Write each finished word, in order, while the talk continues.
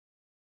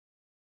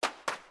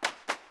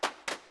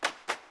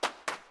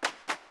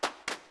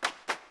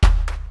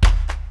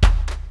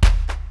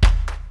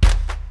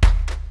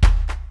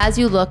As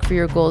you look for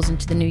your goals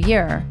into the new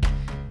year,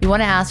 you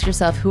want to ask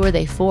yourself, who are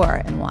they for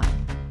and why?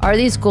 Are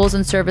these goals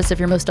in service of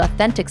your most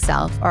authentic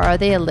self, or are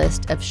they a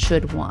list of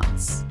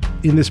should-wants?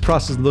 In this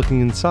process,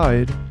 looking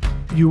inside,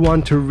 you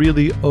want to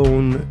really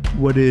own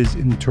what is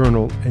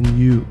internal and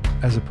you,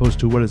 as opposed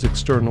to what is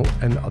external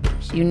and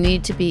others. You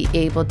need to be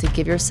able to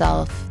give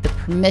yourself the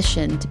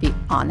permission to be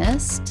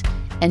honest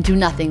and do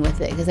nothing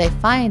with it. Because I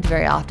find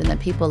very often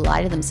that people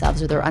lie to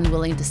themselves or they're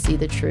unwilling to see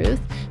the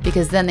truth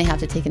because then they have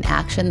to take an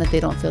action that they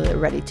don't feel they're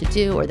ready to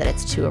do, or that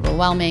it's too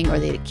overwhelming, or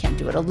they can't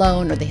do it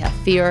alone, or they have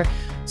fear.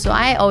 So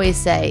I always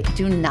say,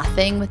 do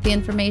nothing with the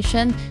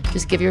information.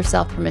 Just give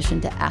yourself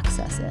permission to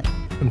access it.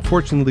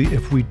 Unfortunately,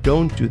 if we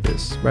don't do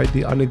this, right,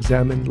 the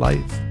unexamined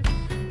life,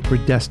 we're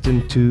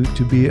destined to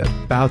be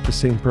about the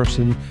same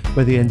person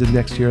by the end of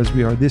next year as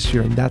we are this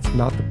year, and that's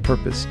not the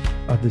purpose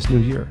of this new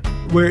year.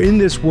 We're in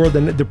this world,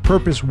 and the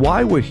purpose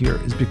why we're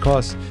here is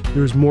because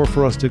there's more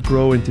for us to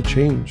grow and to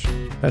change.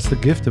 That's the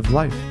gift of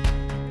life.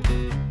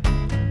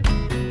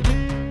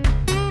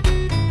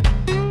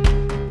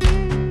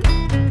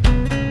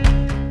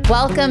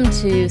 Welcome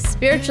to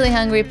Spiritually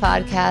Hungry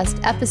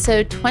Podcast,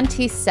 episode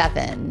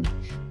 27.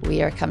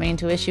 We are coming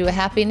to wish you a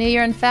happy new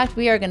year. In fact,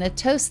 we are going to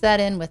toast that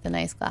in with a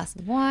nice glass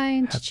of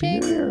wine. Happy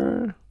New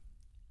Year.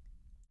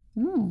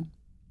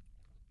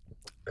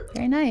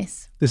 Very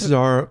nice. This is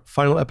our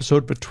final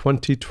episode for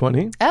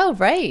 2020. Oh,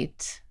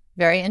 right.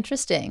 Very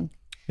interesting.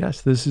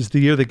 Yes, this is the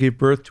year that gave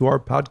birth to our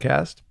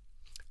podcast.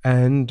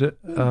 And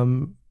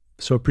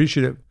so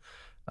appreciative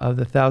of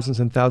the thousands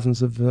and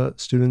thousands of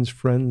students,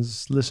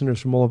 friends, listeners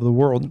from all over the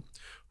world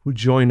who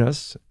join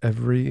us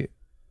every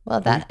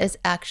Well, that is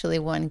actually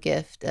one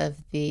gift of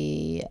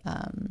the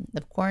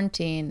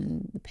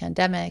quarantine, the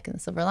pandemic, and the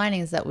silver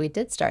linings that we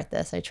did start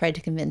this. I tried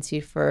to convince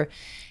you for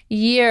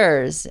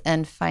years,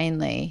 and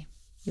finally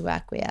you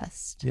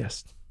acquiesced.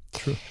 Yes,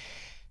 true.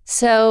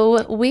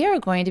 So we are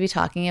going to be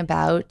talking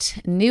about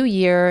New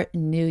Year,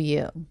 New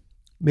You.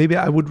 Maybe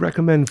I would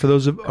recommend for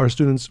those of our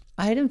students,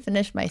 I didn't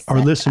finish my our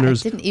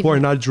listeners who are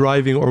not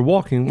driving or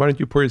walking, why don't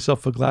you pour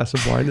yourself a glass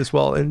of wine as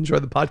well and enjoy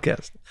the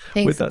podcast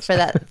with us. Thanks for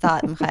that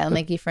thought, Mikhail.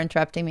 Thank you for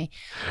interrupting me.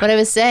 What I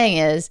was saying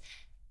is,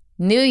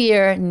 New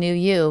Year, New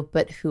You,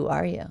 but who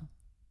are you?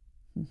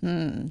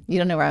 You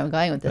don't know where I'm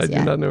going with this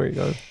yet. I do not know where you're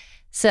going.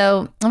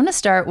 So I'm going to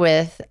start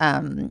with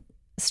a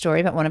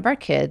story about one of our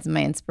kids,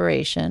 my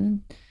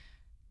inspiration.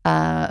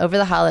 Over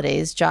the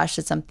holidays, Josh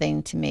did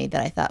something to me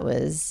that I thought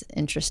was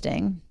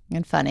interesting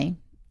and funny.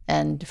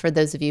 And for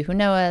those of you who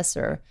know us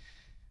or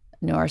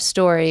know our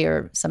story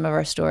or some of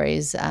our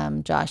stories,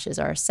 Josh is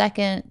our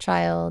second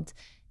child.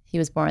 He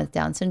was born with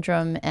Down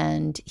syndrome,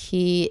 and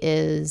he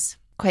is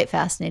quite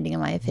fascinating in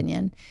my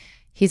opinion.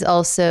 He's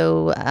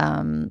also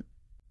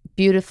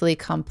beautifully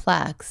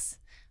complex,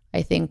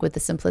 I think, with the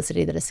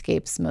simplicity that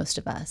escapes most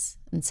of us.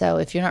 And so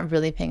if you're not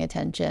really paying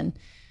attention,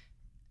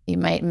 you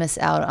might miss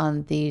out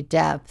on the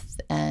depth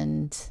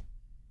and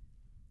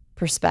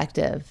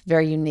perspective,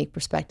 very unique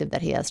perspective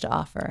that he has to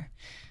offer.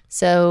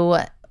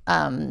 So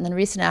in a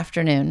recent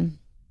afternoon,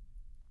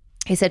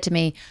 he said to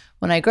me,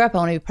 when I grow up, I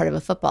want to be part of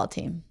a football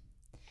team.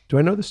 Do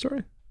I know the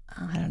story?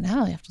 I don't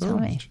know. You have to tell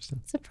me.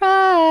 Interesting.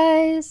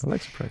 Surprise. I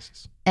like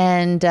surprises.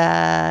 And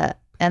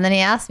then he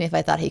asked me if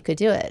I thought he could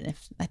do it, and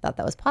if I thought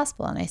that was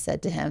possible. And I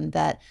said to him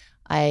that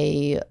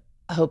I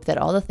hope that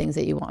all the things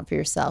that you want for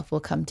yourself will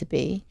come to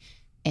be,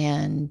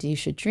 and you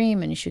should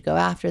dream and you should go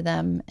after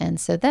them. And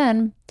so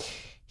then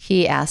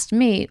he asked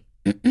me,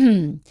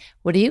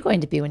 what are you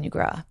going to be when you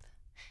grow up?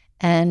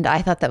 And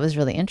I thought that was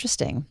really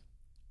interesting.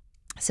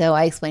 So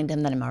I explained to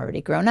him that I'm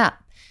already grown up.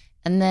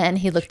 And then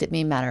he looked at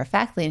me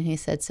matter-of-factly and he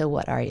said, so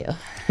what are you?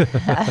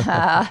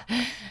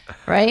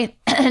 Right?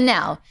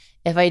 Now,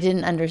 if I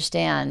didn't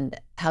understand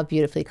how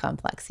beautifully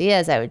complex he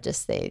is, I would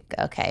just think,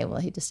 okay, well,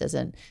 he's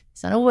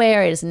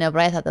unaware, he doesn't know.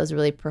 But I thought that was a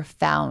really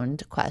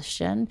profound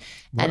question.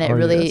 And it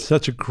really That's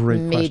such a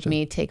great made question.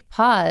 me take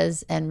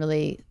pause and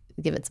really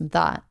give it some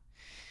thought.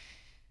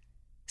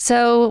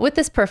 So with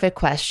this perfect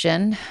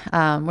question,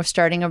 we're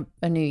starting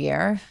a new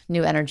year,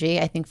 new energy.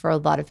 I think for a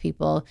lot of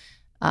people.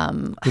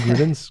 Good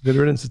riddance to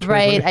 2020.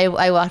 Right.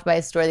 I walked by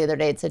a store the other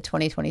day. It said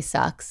 2020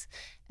 sucks.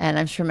 And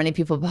I'm sure many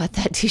people bought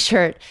that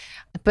t-shirt.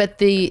 But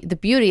the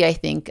beauty, I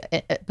think,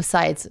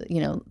 besides,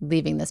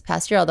 leaving this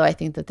past year, although I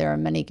think that there are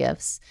many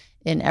gifts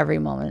in every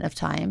moment of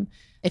time,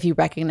 if you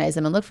recognize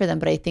them and look for them.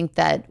 But I think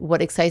that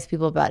what excites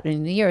people about a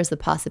new year is the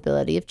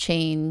possibility of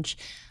change.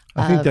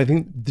 I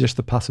think just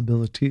the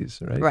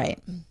possibilities, right?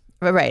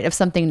 Right. Of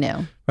something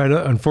new. Right.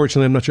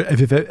 Unfortunately, I'm not sure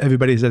if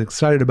everybody's that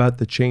excited about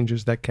the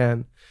changes that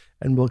can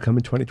and will come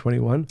in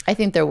 2021. I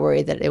think they're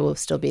worried that it will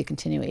still be a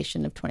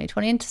continuation of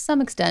 2020, and to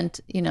some extent,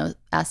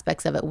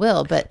 aspects of it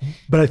will. But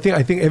I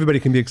think everybody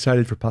can be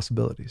excited for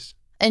possibilities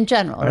in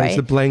general, right?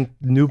 It's a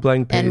new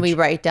blank page, and we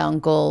write down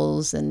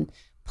goals and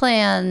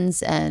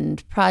plans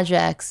and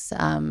projects,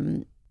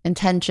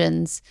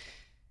 intentions.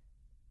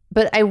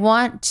 But I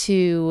want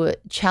to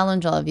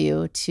challenge all of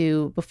you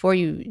to, before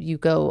you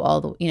go all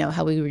the,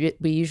 how we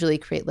usually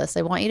create lists,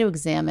 I want you to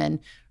examine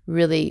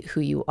really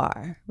who you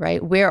are,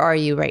 right? Where are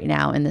you right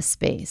now in this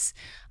space?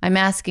 I'm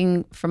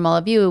asking from all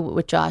of you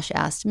what Josh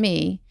asked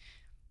me,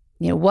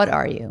 what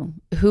are you?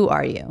 Who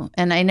are you?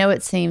 And I know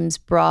it seems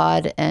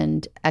broad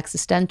and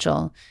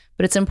existential,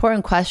 but it's an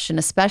important question,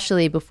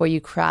 especially before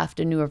you craft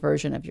a newer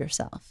version of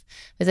yourself.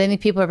 Because I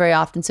think people are very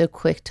often so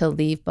quick to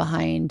leave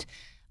behind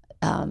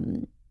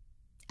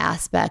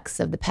aspects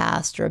of the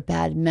past, or a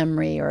bad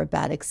memory, or a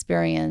bad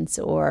experience,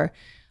 or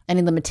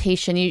any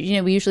limitation.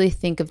 We usually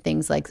think of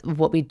things like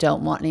what we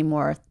don't want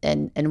anymore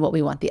and what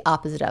we want the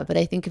opposite of. But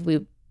I think if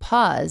we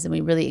pause and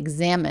we really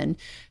examine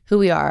who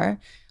we are,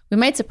 we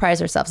might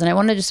surprise ourselves. And I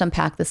want to just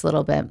unpack this a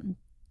little bit.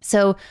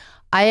 So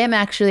I am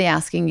actually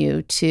asking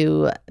you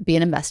to be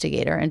an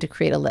investigator and to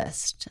create a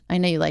list. I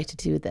know you like to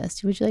do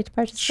this. Would you like to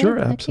participate? Sure,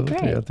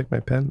 absolutely. I'll take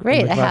my pen.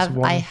 Great. I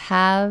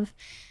have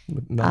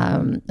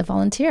a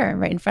volunteer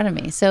right in front of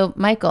me. So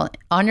Michael,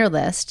 on your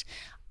list,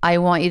 I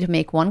want you to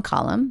make one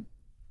column.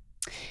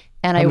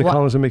 And how many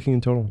columns are making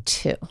in total?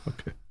 2.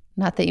 Okay.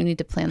 Not that you need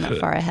to plan that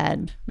far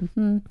ahead.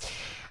 Mm-hmm.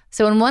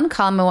 So in one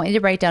column, I want you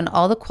to write down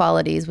all the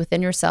qualities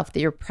within yourself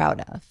that you're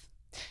proud of.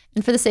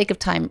 And for the sake of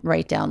time,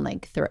 write down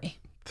like 3.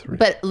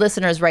 But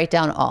listeners, write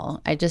down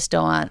all. I just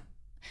don't want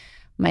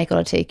Michael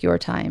to take your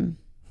time.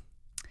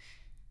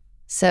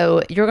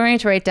 So you're going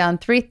to write down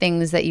 3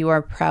 things that you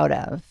are proud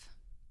of.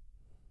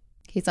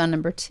 He's on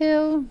number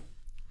 2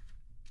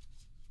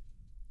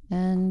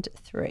 and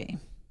 3.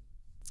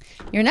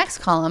 Your next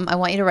column, I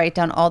want you to write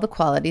down all the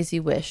qualities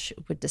you wish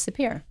would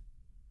disappear.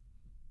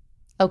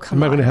 Oh, come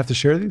on. Am I going to have to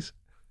share these?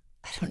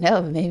 I don't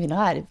know, maybe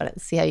not,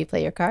 but see how you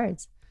play your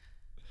cards.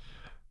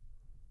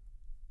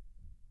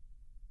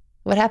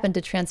 What happened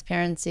to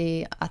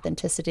transparency,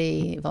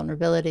 authenticity,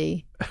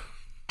 vulnerability?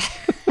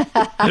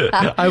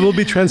 I will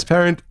be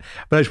transparent,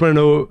 but I just want to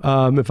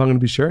know if I'm going to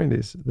be sharing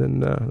these.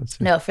 Then let's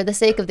see. No, for the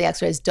sake of the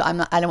exercise, I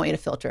don't want you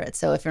to filter it.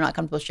 So if you're not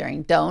comfortable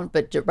sharing, don't.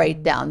 But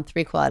write down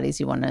 3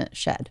 qualities you want to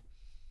shed.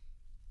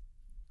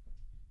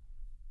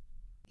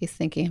 He's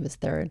thinking of his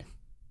 3rd. Let me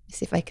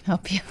see if I can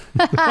help you.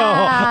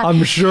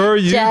 I'm sure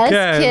you can.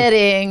 Just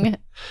kidding.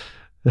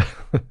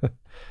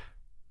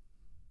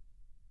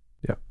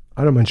 Yeah,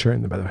 I don't mind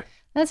sharing them, by the way.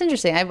 That's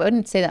interesting. I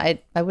wouldn't say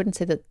that. I wouldn't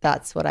say that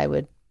that's what I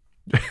would.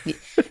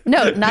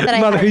 No, not that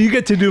Monica, you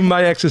get to do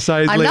my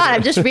exercise I'm later. not.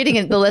 I'm just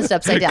reading the list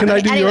upside down. Can I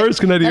do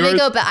yours? Let me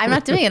go back. I'm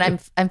not doing it.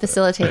 I'm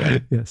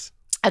facilitating. Yes.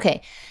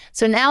 Okay.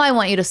 So now I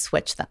want you to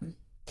switch them.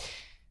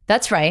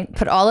 That's right.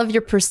 Put all of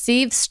your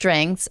perceived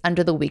strengths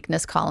under the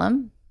weakness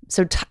column.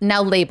 So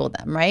now label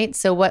them, right?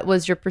 So what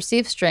was your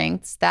perceived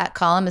strengths? That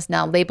column is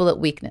now labeled at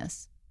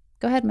weakness.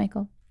 Go ahead,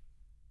 Michael.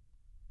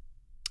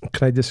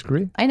 Can I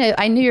disagree? I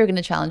knew you were going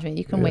to challenge me.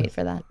 You can wait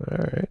for that. All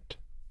right.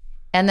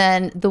 And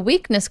then the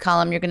weakness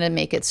column, you're going to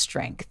make it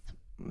strength.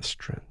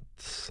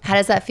 Strengths. How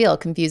does that feel?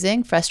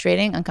 Confusing,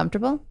 frustrating,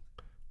 uncomfortable?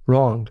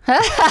 Wrong.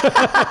 That's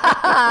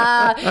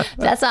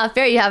not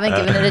fair. You haven't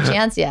given it a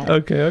chance yet.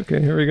 Okay,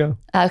 here we go.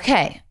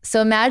 Okay,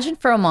 so imagine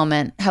for a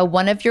moment how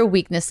one of your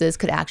weaknesses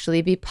could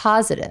actually be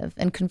positive,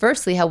 and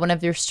conversely, how one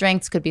of your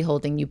strengths could be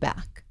holding you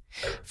back.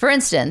 For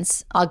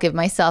instance, I'll give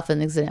myself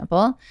an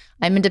example.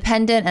 I'm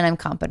independent and I'm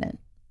competent,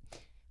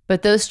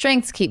 but those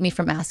strengths keep me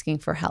from asking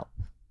for help.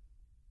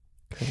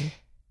 Okay.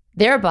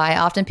 Thereby,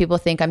 often people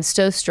think I'm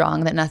so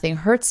strong that nothing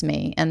hurts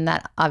me, and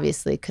that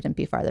obviously couldn't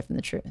be farther from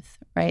the truth,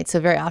 right? So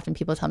very often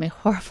people tell me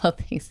horrible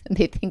things, and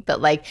they think that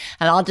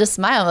and I'll just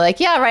smile, like,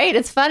 yeah, right,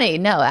 it's funny.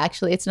 No,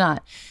 actually, it's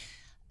not.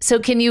 So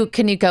can you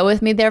go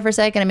with me there for a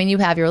second? I mean, you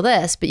have your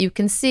list, but you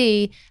can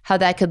see how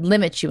that could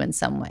limit you in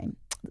some way.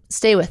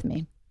 Stay with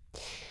me.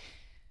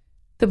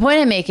 The point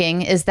I'm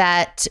making is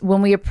that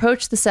when we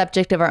approach the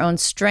subject of our own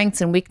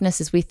strengths and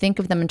weaknesses, we think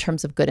of them in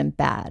terms of good and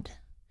bad.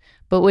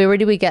 But where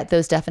do we get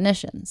those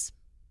definitions?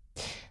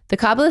 The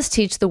Kabbalists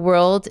teach the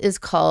world is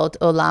called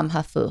Olam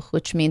Hafuch,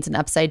 which means an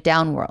upside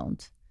down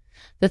world.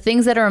 The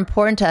things that are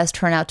important to us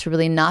turn out to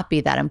really not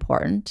be that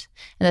important.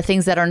 And the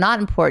things that are not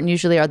important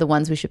usually are the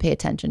ones we should pay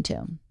attention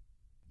to.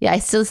 Yeah, I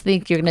still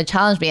think you're going to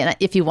challenge me. And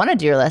if you want to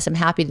do your list, I'm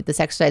happy to do this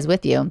exercise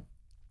with you.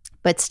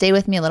 But stay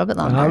with me a little bit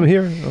longer. I'm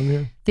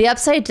here. The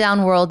upside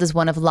down world is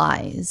one of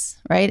lies,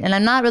 right? And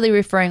I'm not really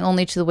referring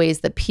only to the ways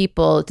that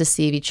people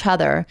deceive each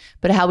other,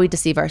 but how we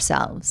deceive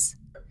ourselves.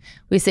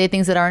 We say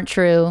things that aren't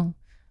true.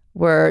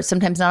 We're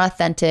sometimes not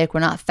authentic. We're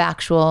not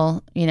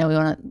factual. We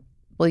want to,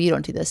 well, you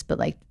don't do this, but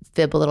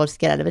fib a little to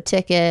get out of a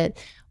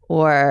ticket.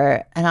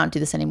 Or, and I don't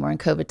do this anymore in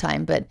COVID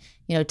time, but,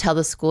 tell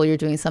the school you're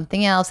doing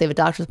something else. They have a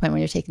doctor's appointment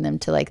when you're taking them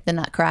to the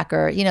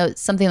Nutcracker,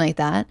 something like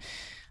that.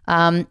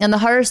 And the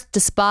hardest to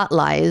spot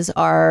lies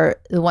are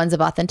the ones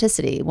of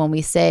authenticity. When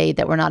we say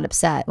that we're not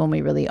upset when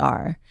we really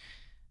are.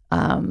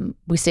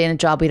 We stay in a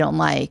job we don't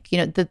like,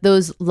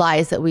 those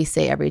lies that we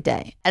say every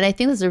day. And I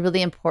think this is a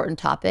really important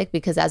topic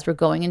because as we're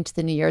going into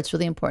the new year, it's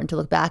really important to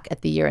look back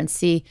at the year and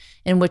see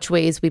in which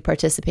ways we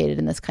participated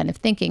in this kind of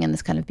thinking and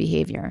this kind of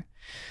behavior.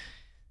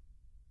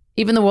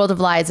 Even the world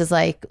of lies is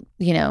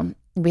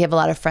we have a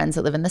lot of friends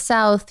that live in the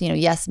South,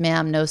 yes,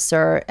 ma'am, no,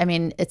 sir. I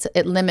mean,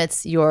 it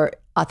limits your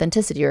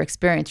authenticity, your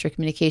experience, your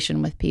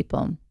communication with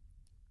people.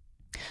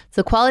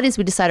 So qualities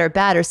we decide are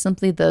bad are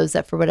simply those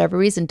that for whatever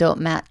reason don't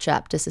match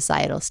up to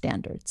societal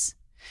standards.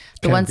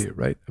 Can be,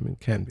 right? I mean,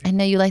 can be. I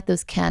know you like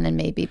those can and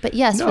maybe, but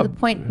yes, for the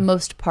point,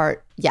 most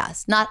part,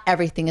 yes. Not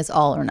everything is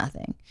all or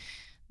nothing.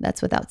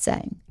 That's without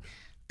saying.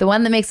 The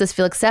one that makes us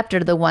feel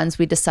accepted are the ones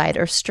we decide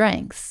are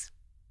strengths.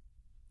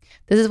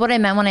 This is what I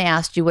meant when I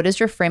asked you, what is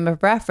your frame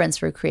of reference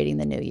for creating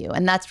the new you?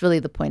 And that's really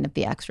the point of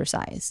the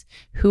exercise.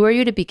 Who are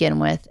you to begin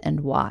with and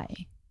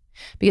why?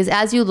 Because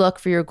as you look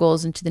for your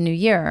goals into the new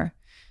year,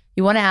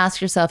 you want to ask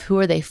yourself, who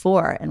are they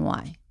for and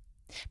why?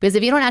 Because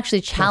if you don't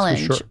actually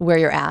challenge where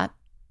you're at,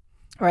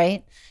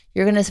 right,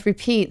 you're going to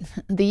repeat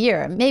the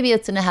year. Maybe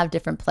it's going to have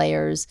different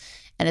players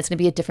and it's going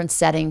to be a different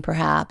setting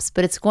perhaps,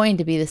 but it's going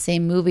to be the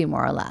same movie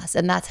more or less.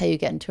 And that's how you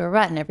get into a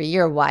rut. And every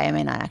year, why am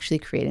I not actually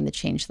creating the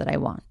change that I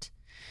want?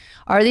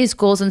 Are these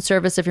goals in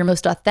service of your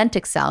most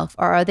authentic self,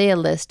 or are they a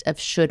list of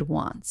should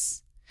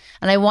wants?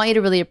 And I want you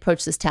to really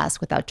approach this task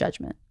without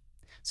judgment.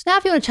 So now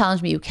if you want to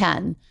challenge me, you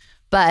can,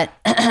 but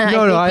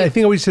I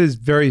think what you said is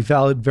very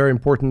valid, very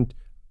important.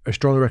 I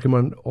strongly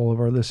recommend all of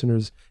our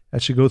listeners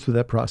actually go through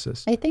that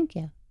process. I think,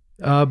 yeah.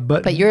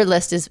 But your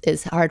list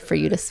is hard for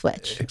you to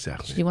switch.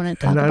 Exactly. Do you want to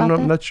talk about that?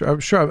 I'm not sure. I'm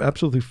sure I'm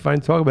absolutely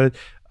fine to talk about it.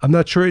 I'm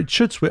not sure it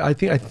should switch. I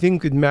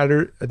think it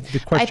matters. The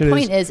question My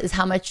point is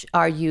how much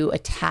are you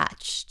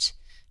attached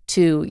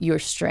to your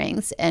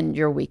strengths and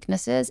your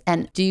weaknesses,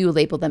 and do you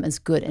label them as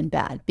good and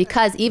bad?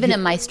 Because even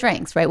in my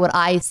strengths, right, what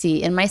I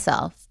see in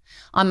myself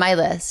on my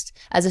list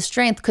as a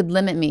strength could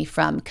limit me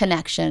from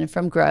connection,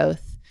 from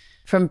growth,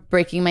 from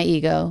breaking my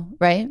ego,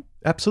 right?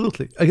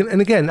 Absolutely.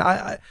 Again,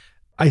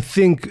 I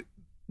think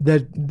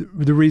that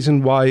the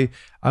reason why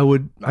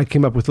I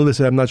came up with a list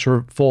that I'm not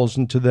sure falls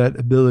into that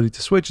ability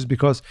to switch is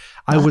because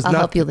I'll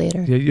help you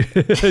later. Yeah,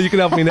 you can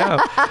help me now.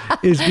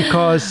 Is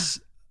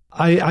because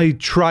I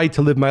try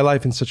to live my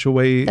life in such a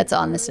way that's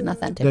honest and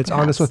authentic. That's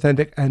honest,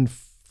 authentic, and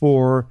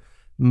for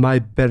my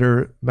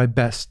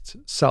best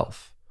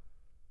self.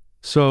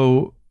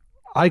 So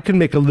I can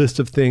make a list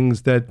of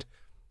things that,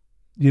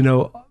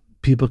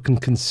 people can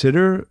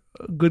consider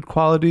good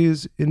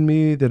qualities in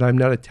me that I'm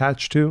not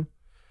attached to.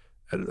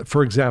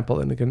 For example,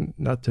 and again,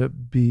 not to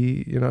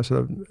be, sort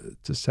of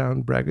to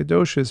sound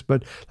braggadocious,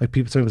 but like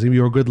people saying,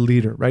 you're a good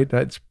leader, right?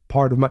 That's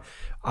part of my,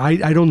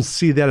 I don't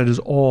see that at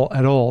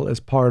all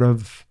as part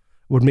of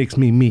what makes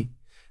me me.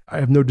 I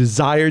have no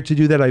desire to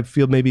do that. I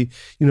feel maybe,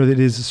 that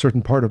is a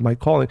certain part of my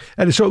calling.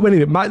 And so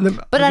anyway,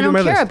 but I don't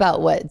care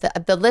about what,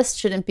 the list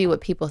shouldn't be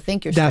what people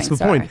think your strengths are. That's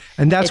the point.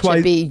 And that's why. It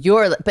should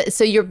be but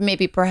so you're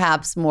maybe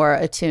perhaps more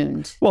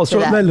attuned to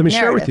that let me narrative.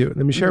 share with you.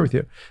 Let me share with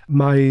you.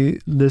 My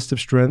list of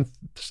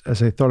strengths,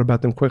 as I thought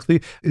about them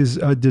quickly, is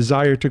a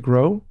desire to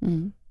grow,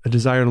 a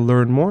desire to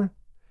learn more,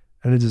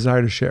 and a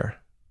desire to share.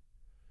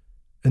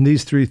 And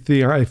these three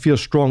things, I feel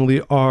strongly,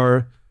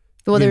 are...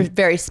 Well, they're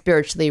very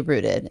spiritually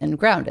rooted and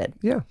grounded.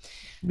 Yeah.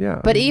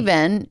 But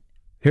even...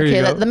 Here you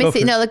go. Let me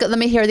see. No, let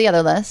me hear the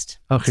other list.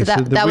 Okay, so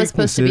that was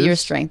supposed to be your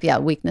strength. Yeah,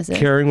 weaknesses.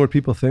 Caring what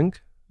people think,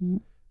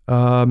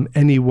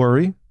 any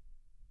worry,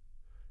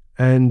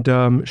 and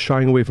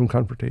shying away from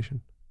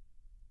confrontation.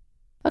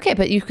 Okay,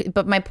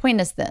 but my point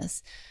is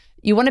this.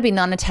 You want to be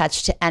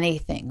non-attached to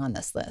anything on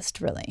this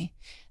list, really.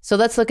 So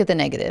let's look at the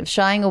negative,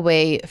 shying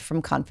away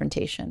from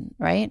confrontation,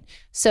 right?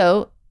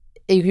 So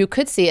you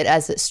could see it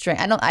as a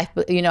strength.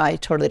 I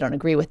totally don't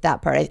agree with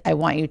that part. I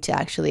want you to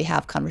actually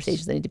have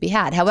conversations that need to be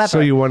had. However, so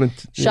you wanted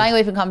to, shying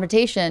away from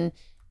confrontation,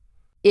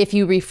 if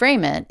you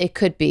reframe it, it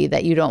could be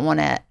that you don't want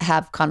to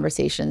have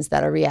conversations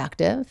that are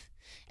reactive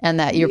and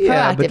that you're proactive.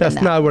 Yeah, but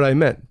that's not what I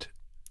meant.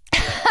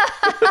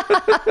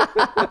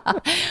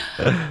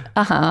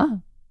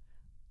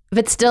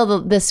 But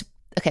still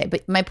okay,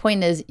 but my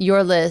point is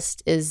your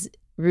list is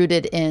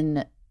rooted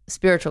in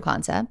spiritual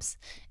concepts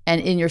and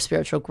in your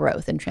spiritual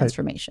growth and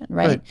transformation,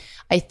 right?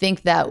 I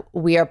think that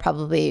we are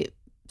probably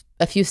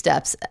a few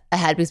steps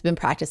ahead because we've been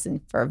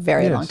practicing for a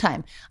very long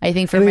time. I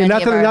think for many by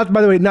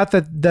the way, not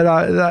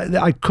that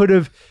I could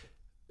have,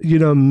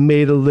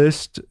 made a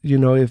list,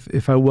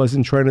 if I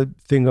wasn't trying to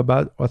think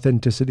about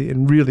authenticity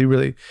and really,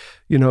 really,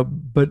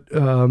 but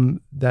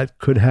that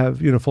could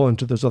have, fall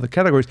into those other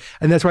categories.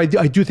 And that's why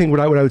I do think what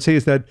I would say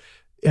is that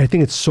I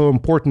think it's so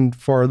important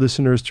for our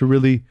listeners to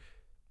really.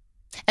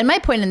 And my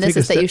point in this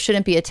is that you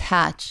shouldn't be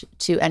attached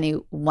to any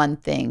one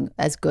thing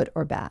as good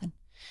or bad,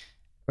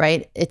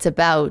 right? It's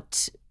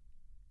about,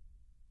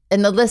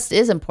 and the list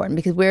is important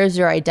because where is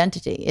your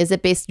identity? Is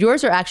it based,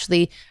 yours are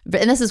actually,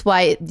 and this is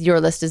why your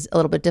list is a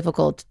little bit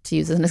difficult to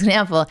use as an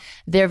example,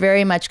 they're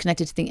very much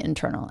connected to the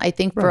internal. I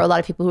think for a lot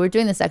of people who are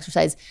doing this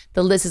exercise,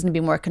 the list is going to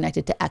be more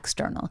connected to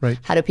external. Right.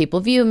 How do people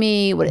view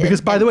me?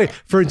 By the way,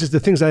 for instance, the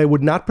things I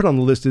would not put on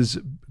the list is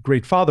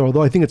great father,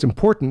 although I think it's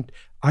important.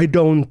 I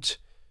don't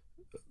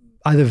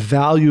either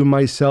value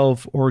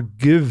myself or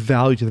give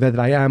value to the fact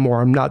that I am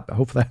or I'm not,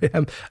 hopefully I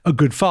am a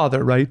good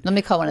father, right? Let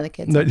me call one of the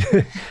kids.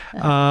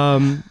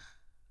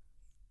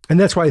 And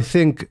that's why I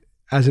think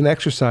as an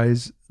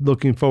exercise,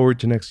 looking forward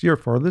to next year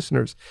for our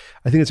listeners,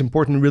 I think it's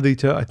important really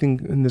to,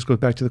 and this goes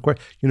back to the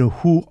question,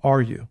 who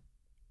are you?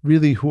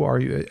 Really, who are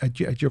you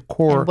at your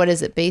core? And what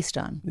is it based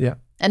on? Yeah.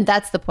 And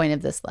that's the point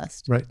of this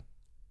list. Right.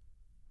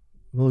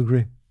 We'll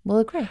agree. We'll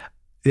agree.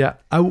 Yeah.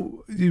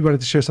 You wanted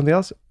to share something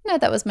else? No,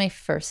 that was my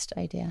first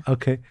idea.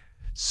 Okay.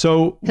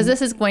 So, because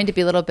this is going to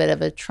be a little bit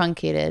of a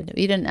truncated,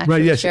 you didn't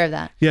actually share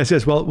that.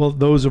 Yes. Well,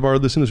 those of our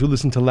listeners who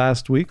listened to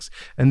last week's,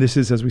 and this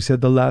is, as we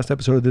said, the last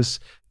episode of this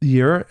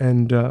year.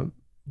 And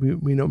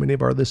we know many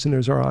of our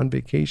listeners are on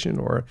vacation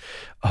or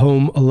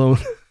home alone.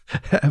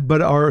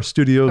 But our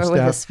studio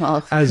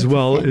staff as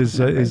well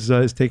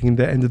is taking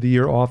the end of the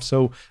year off.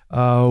 So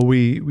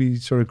we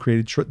sort of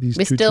created these.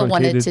 We still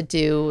wanted to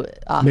do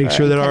make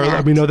sure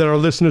that we know that our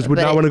listeners would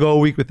not want to go a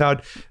week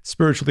without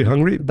Spiritually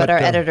Hungry. But our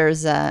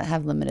editors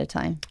have limited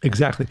time.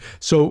 Exactly.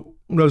 So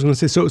what I was going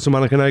to say. So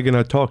Monica and I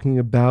are talking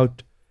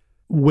about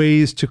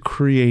ways to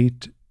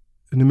create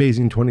an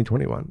amazing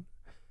 2021,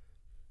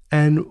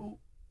 and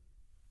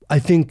I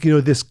think,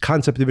 this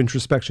concept of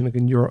introspection,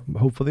 again,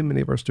 hopefully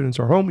many of our students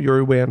are home, you're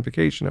away on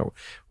vacation or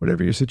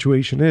whatever your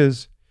situation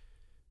is.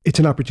 It's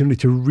an opportunity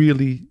to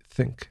really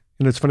think.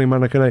 And it's funny,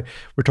 Monica and I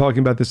were talking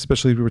about this,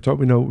 especially we were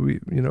talking,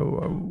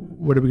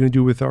 what are we going to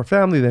do with our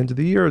family, the end of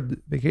the year,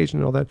 the vacation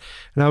and all that.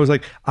 And I was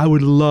like, I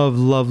would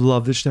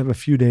love this to have a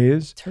few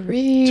days to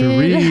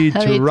read,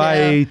 to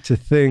write, to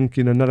think,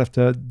 not have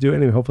to do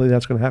anything. Hopefully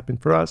that's going to happen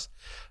for us.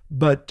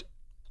 But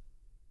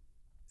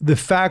the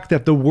fact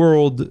that the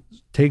world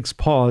takes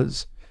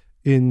pause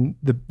in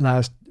the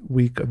last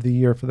week of the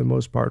year, for the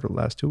most part, or the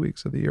last 2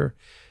 weeks of the year,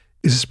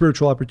 is a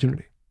spiritual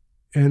opportunity.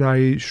 And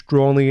I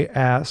strongly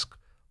ask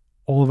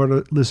all of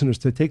our listeners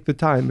to take the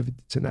time, if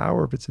it's an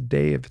hour, if it's a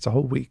day, if it's a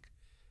whole week.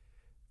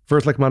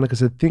 First, like Monica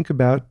said, think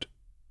about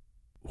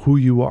who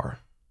you are,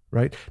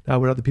 right? Not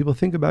what other people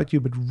think about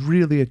you, but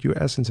really at your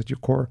essence, at your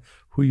core,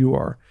 who you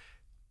are.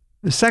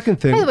 The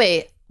second thing... By the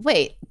way,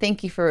 wait,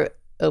 thank you for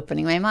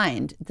opening my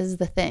mind. This is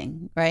the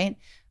thing, right?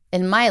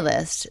 In my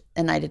list,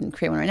 and I didn't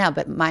create one right now,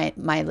 but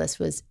my list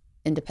was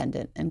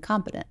independent and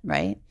competent,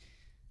 right?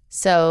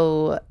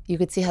 So you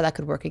could see how that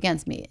could work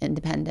against me.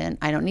 Independent,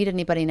 I don't need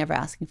anybody, never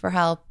asking for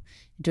help,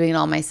 doing it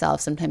all myself,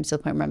 sometimes to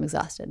the point where I'm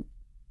exhausted.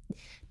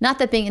 Not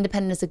that being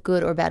independent is a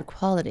good or bad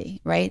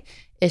quality, right?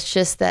 It's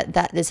just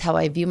that is how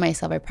I view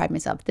myself. I pride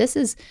myself. This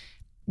is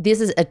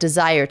a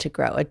desire to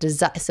grow,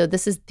 So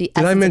this is the.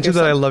 Did I mention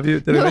that I love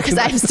you? No, because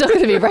I'm still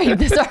going to be writing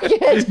this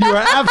argument. You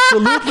are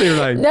absolutely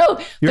right. No,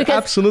 you're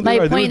absolutely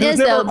right. My point is,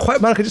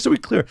 Monica, just to be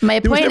clear, my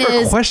point was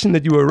never a question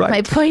that you were right.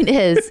 My point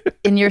is,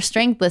 in your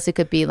strength list, it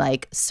could be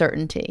like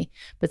certainty,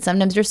 but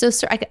sometimes you're so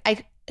certain.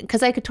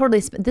 Because I could totally.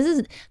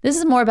 This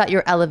is more about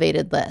your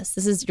elevated list.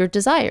 This is your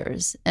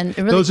desires, and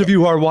really, those of you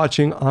who are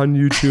watching on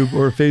YouTube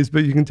or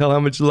Facebook, you can tell how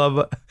much love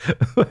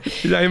I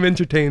am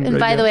entertained. And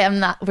right by now. the way, I'm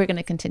not. We're going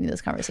to continue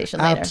this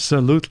conversation later.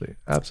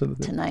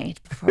 Absolutely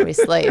tonight before we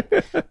sleep.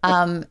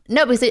 No,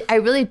 because I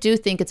really do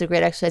think it's a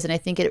great exercise, and I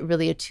think it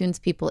really attunes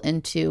people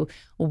into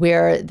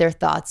where their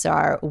thoughts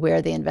are,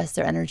 where they invest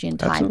their energy and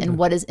time, and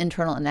what is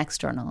internal and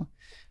external.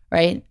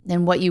 Right?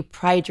 And what you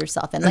pride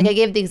yourself in. Like I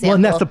gave the example. Well,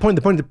 and that's the point.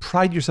 The point to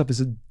pride yourself is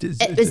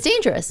it's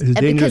dangerous.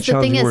 Because the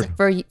thing is,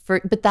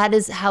 but that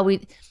is how we,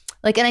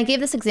 and I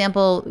gave this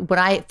example when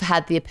I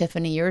had the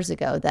epiphany years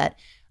ago that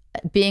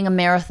being a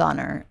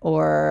marathoner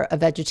or a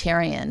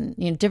vegetarian,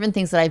 different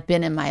things that I've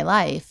been in my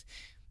life,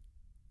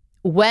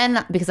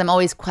 because I'm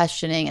always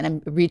questioning and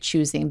I'm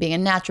re-choosing, being a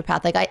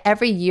naturopath,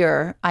 every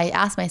year I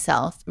ask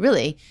myself,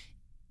 really,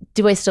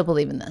 do I still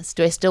believe in this?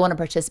 Do I still want to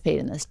participate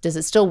in this? Does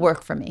it still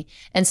work for me?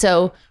 And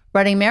so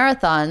running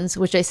marathons,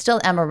 which I still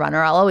am a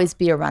runner, I'll always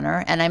be a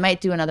runner, and I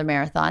might do another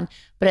marathon.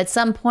 But at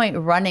some point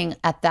running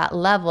at that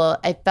level,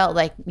 I felt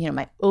like,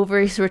 my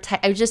ovaries were tight.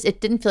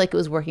 It didn't feel like it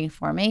was working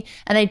for me.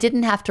 And I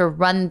didn't have to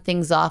run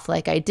things off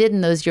like I did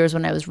in those years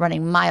when I was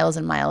running miles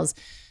and miles,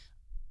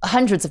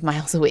 hundreds of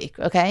miles a week.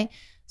 Okay.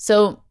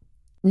 So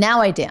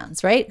now I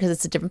dance, right? Because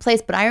it's a different place.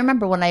 But I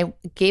remember when I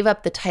gave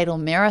up the title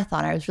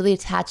marathon, I was really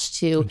attached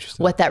to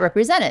what that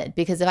represented.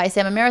 Because if I say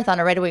I'm a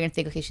marathoner, right away you're going to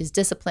think, okay, she's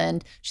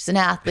disciplined, she's an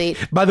athlete,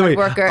 by the way,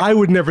 worker. I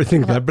would never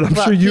think that, but I'm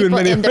sure you and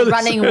many in the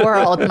running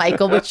world,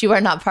 Michael, which you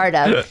are not part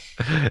of.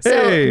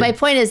 So my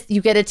point is, you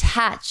get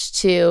attached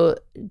to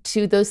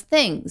those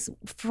things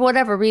for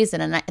whatever reason,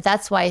 and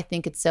that's why I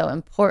think it's so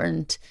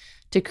important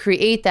to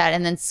create that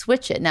and then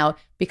switch it. Now,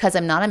 because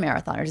I'm not a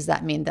marathoner, does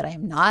that mean that I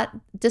am not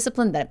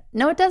disciplined?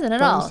 No, it doesn't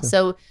at all.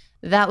 So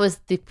that was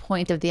the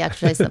point of the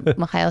exercise that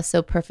Michael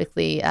so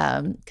perfectly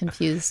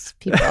confused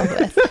people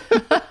with.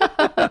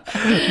 But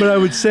what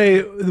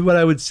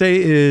I would say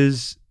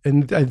is,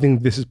 and I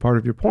think this is part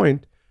of your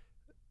point,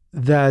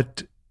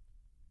 that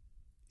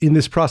in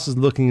this process,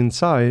 looking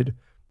inside,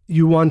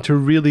 you want to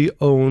really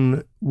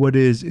own what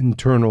is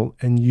internal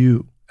and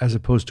you, as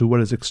opposed to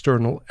what is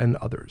external and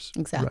others.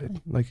 Exactly.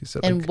 Right? Like you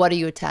said. And what are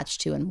you attached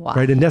to and why?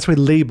 Right. And that's why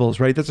labels,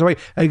 right? That's why,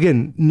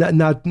 again,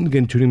 not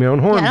again, tooting my own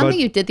horn. Yeah, I don't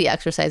think you did the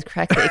exercise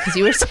correctly, because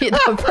you were saying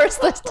the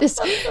first list is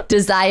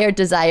desire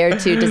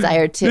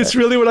to. It's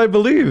really what I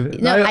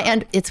believe. No,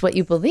 and it's what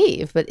you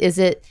believe, but is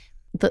it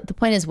the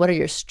point is, what are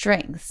your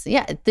strengths?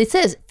 Yeah, this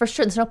is for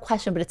sure. There's no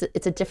question, but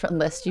it's a different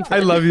list. I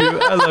love you.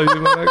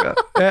 Monica.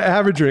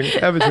 Have a drink.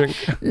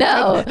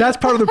 No, that's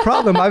part of the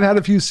problem. I've had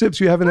a few sips.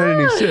 You haven't had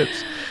any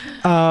sips.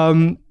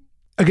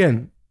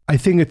 Again, I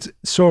think it's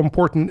so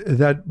important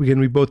that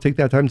we both take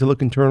that time to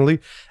look internally,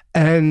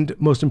 and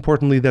most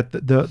importantly, that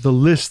the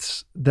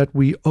lists that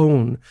we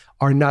own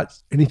are not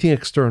anything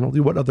externally,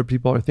 what other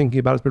people are thinking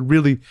about us, but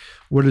really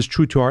what is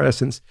true to our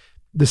essence.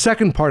 The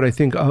second part, I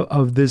think,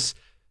 of this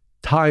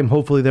time,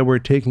 hopefully, that we're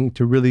taking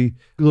to really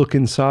look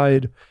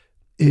inside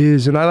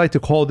is, and I like to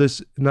call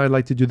this, and I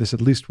like to do this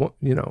at least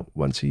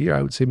once a year,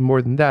 I would say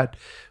more than that,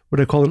 what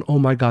I call an oh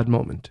my God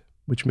moment,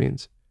 which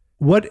means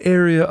what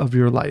area of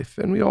your life,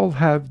 and we all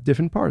have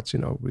different parts,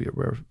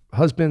 we're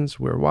husbands,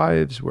 we're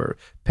wives, we're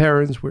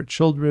parents, we're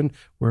children,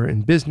 we're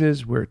in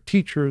business, we're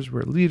teachers,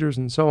 we're leaders,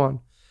 and so on.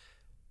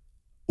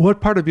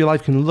 What part of your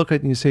life can you look at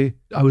and you say,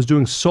 I was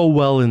doing so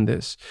well in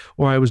this,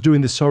 or I was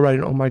doing this so right,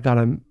 and oh my God,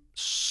 I'm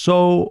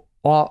so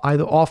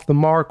either off the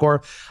mark,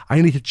 or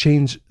I need to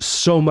change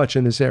so much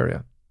in this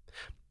area.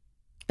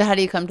 But how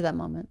do you come to that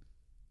moment?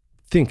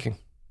 Thinking.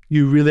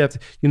 You really have to,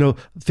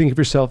 think of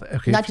yourself.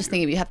 Okay. Not just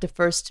thinking, you have to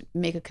first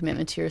make a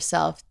commitment to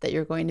yourself that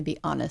you're going to be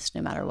honest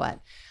no matter what.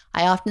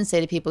 I often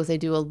say to people, because I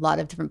do a lot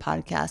of different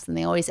podcasts, and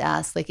they always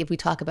ask, like, if we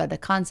talk about a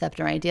concept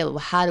or idea,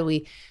 well,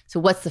 so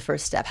what's the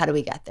first step? How do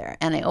we get there?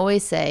 And I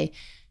always say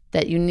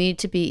that you need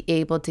to be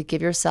able to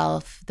give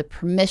yourself the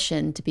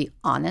permission to be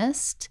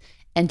honest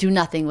and do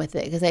nothing with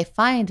it. Because I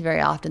find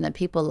very often that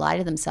people lie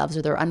to themselves,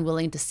 or they're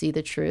unwilling to see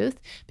the truth,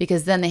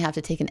 because then they have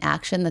to take an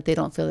action that they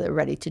don't feel they're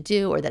ready to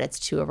do, or that it's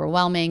too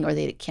overwhelming, or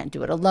they can't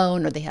do it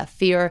alone, or they have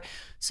fear.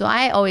 So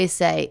I always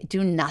say,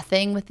 do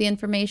nothing with the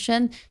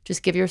information.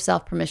 Just give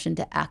yourself permission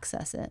to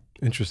access it.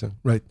 Interesting.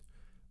 Right.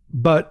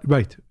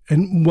 Right.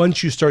 And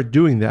once you start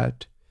doing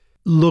that,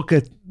 look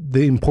at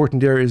the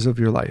important areas of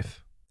your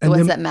life. The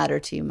ones that matter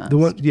to you most. The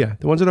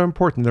ones that are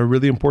important, that are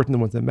really important, the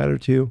ones that matter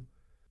to you.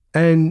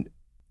 And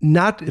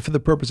not for the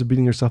purpose of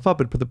beating yourself up,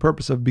 but for the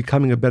purpose of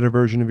becoming a better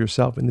version of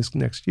yourself in this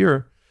next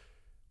year.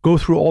 Go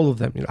through all of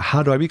them.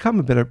 How do I become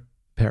a better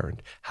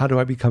parent? How do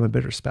I become a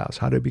better spouse?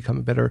 How do I become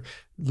a better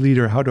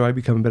leader? How do I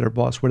become a better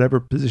boss?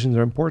 Whatever positions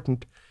are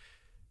important.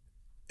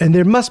 And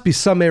there must be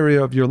some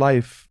area of your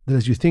life that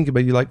as you think about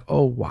it, you're like,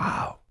 oh,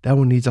 wow, that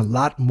one needs a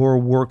lot more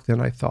work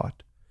than I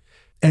thought.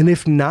 And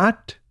if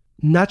not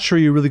sure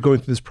you're really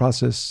going through this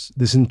process,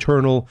 this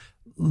internal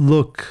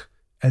look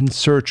and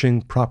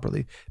searching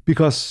properly.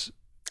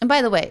 And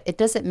by the way, it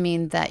doesn't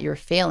mean that you're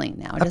failing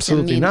now. It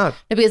Absolutely not.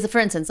 No, because for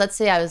instance, let's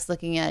say I was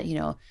looking at,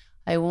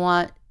 I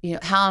want,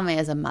 how am I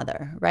as a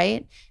mother,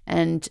 right?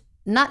 And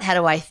not how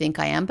do I think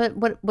I am, but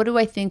what do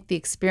I think the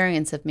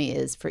experience of me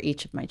is for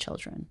each of my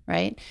children,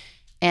 right?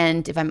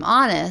 And if I'm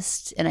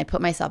honest and I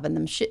put myself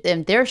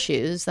in their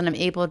shoes, then I'm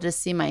able to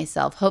see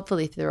myself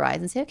hopefully through their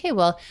eyes and say, okay,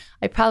 well,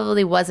 I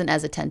probably wasn't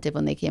as attentive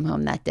when they came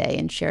home that day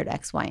and shared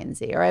X, Y, and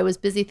Z, or I was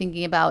busy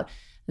thinking about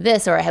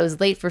this, or I was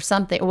late for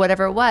something, or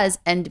whatever it was.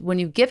 And when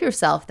you give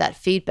yourself that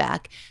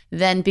feedback,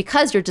 then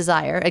because your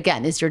desire,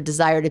 again, is your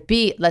desire to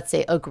be, let's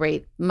say, a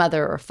great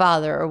mother or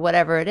father or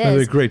whatever it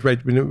is. Great, right?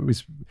 It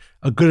was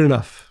a good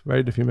enough,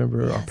 right? If you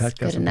remember our podcast.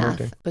 Good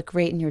enough, but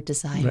great in your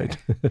desire,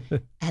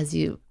 right. As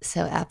you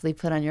so aptly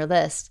put on your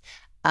list.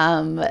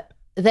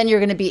 Then you're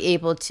going to be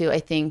able to, I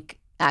think,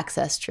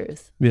 access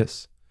truth.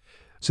 Yes.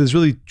 So there's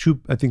really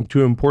two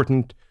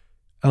important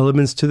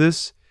elements to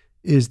this,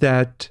 is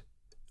that,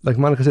 like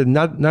Monica said,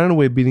 not in a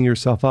way of beating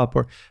yourself up,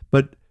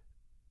 but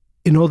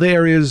in all the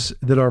areas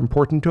that are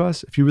important to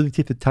us, if you really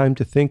take the time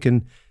to think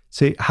and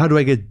say, how do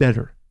I get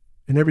better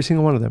in every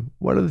single one of them?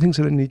 What are the things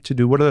that I need to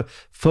do? What are the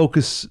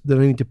focus that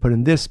I need to put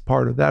in this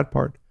part or that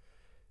part?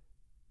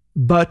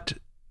 But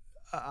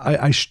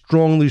I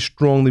strongly,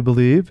 strongly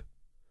believe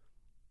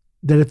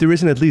that if there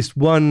isn't at least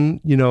one,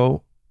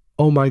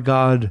 oh my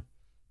God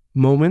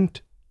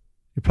moment,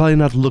 you're probably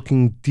not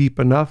looking deep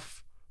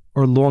enough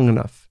or long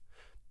enough.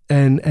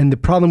 And the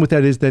problem with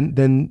that is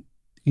then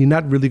you're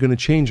not really going to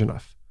change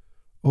enough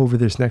over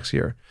this next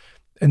year.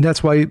 And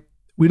that's why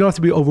we don't have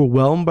to be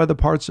overwhelmed by the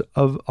parts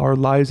of our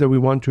lives that we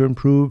want to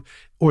improve,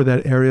 or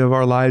that area of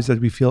our lives that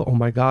we feel, oh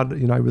my God,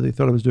 I really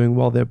thought I was doing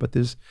well there, but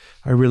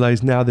I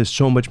realize now there's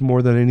so much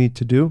more that I need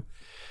to do.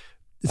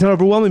 It's not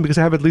overwhelming because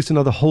I have at least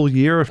another whole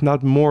year, if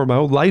not more, my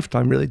whole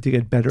lifetime really to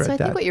get better at that.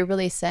 So I think what you're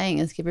really saying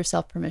is give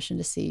yourself permission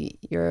to see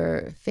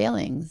your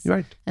failings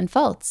and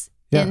faults.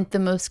 Yeah. In the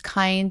most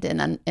kind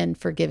and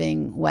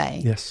forgiving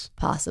way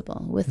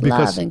possible, with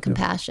love and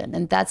compassion.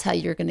 And that's how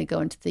you're going to go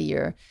into the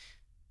year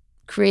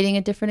creating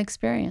a different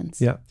experience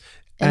in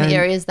the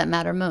areas that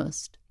matter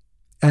most.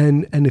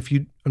 And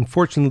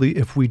unfortunately,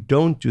 if we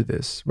don't do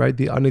this, right,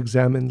 the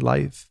unexamined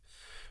life,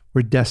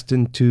 we're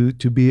destined to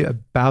be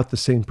about the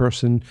same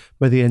person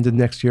by the end of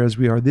next year as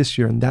we are this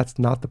year. And that's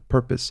not the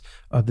purpose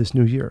of this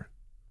new year.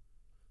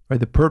 Right?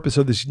 The purpose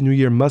of this new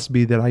year must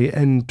be that I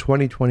end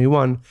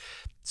 2021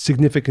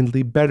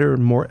 significantly better,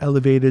 more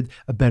elevated,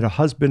 a better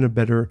husband, a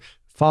better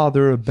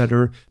father, a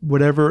better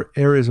whatever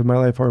areas of my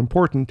life are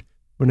important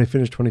when I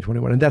finish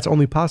 2021. And that's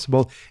only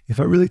possible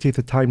if I really take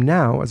the time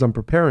now, as I'm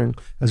preparing,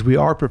 as we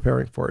are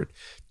preparing for it,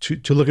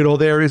 to look at all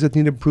the areas that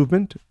need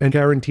improvement, and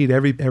guaranteed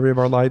every area of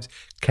our lives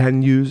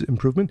can use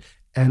improvement.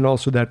 And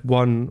also that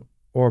one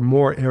or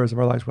more areas of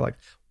our lives we're like,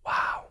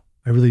 wow,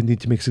 I really need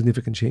to make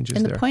significant changes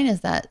there. And the point is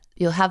that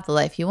you'll have the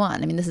life you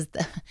want. I mean,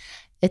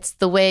 it's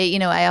the way,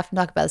 I often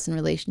talk about this in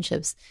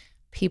relationships.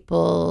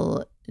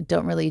 People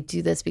don't really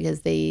do this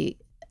because the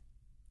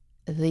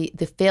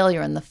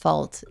failure and the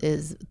fault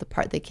is the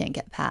part they can't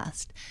get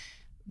past.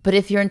 But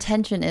if your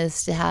intention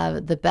is to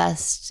have the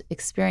best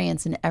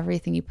experience in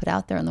everything you put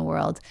out there in the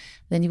world,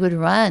 then you would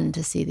run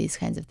to see these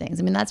kinds of things.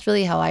 I mean, that's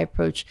really how I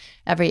approach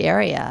every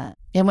area.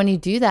 And when you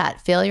do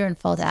that, failure and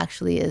fault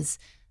actually is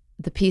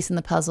the piece in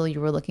the puzzle you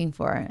were looking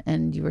for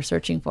and you were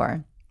searching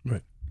for.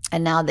 Right.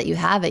 And now that you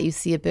have it, you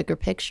see a bigger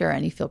picture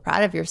and you feel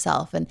proud of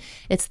yourself. And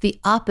it's the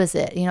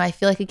opposite. I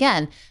feel like,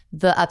 again,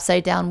 the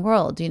upside down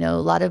world, a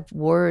lot of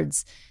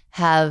words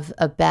have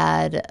a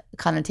bad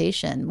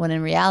connotation, when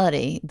in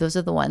reality, those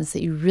are the ones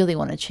that you really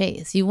want to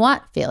chase. You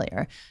want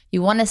failure.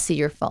 You want to see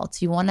your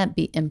faults. You want to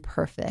be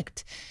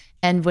imperfect.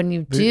 And when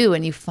you do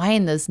and you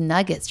find those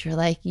nuggets, you're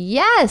like,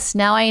 yes,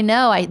 now I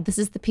know this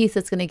is the piece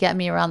that's going to get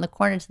me around the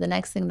corner to the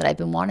next thing that I've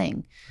been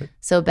wanting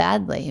so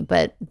badly.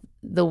 But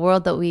the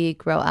world that we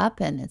grow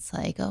up in, it's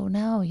like, oh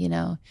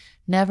no,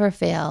 never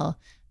fail,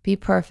 be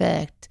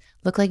perfect,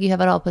 look like you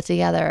have it all put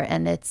together.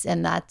 And that's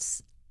And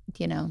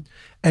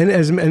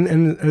as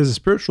a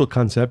spiritual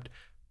concept,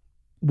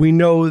 we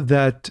know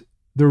that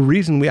the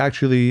reason we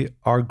actually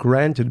are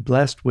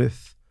blessed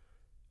with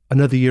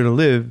another year to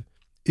live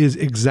is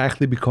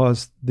exactly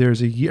because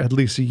there's at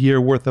least a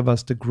year worth of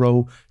us to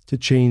grow, to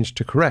change,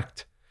 to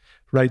correct,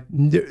 right?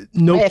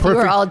 No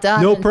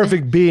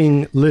perfect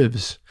being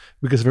lives,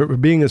 because if a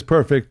being is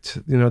perfect,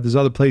 there's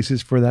other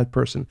places for that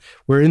person.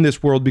 We're in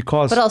this world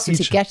because... But also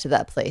to get to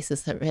that place,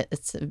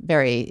 it's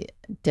very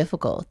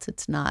difficult.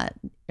 It's not...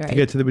 Right? To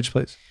get to which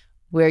place?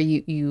 Where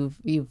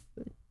you've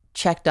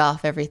checked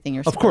off everything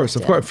you're supposed to.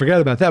 Of course, forget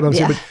about that. But I'm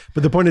saying,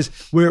 but the point is,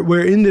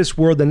 we're in this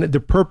world, and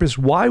the purpose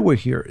why we're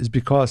here is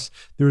because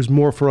there's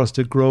more for us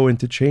to grow and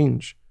to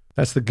change.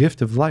 That's the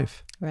gift of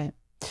life. Right.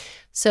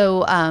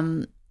 So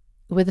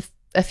with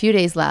a few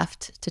days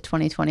left to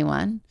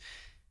 2021,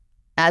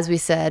 as we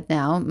said,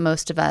 now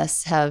most of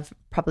us have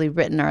probably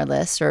written our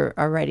lists or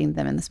are writing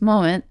them in this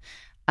moment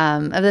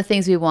of the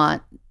things we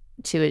want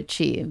to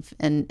achieve,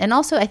 and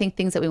also I think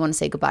things that we want to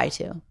say goodbye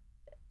to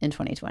in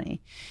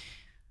 2020.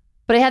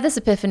 But I had this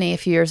epiphany a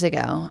few years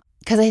ago,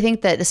 because I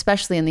think that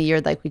especially in the year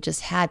like we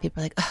just had,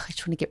 people are like, oh,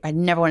 I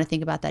never want to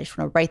think about that. I just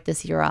want to write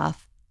this year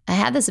off. I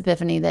had this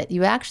epiphany that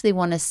you actually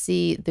want to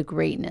see the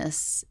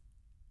greatness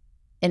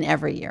in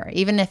every year,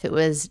 even if it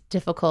was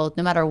difficult,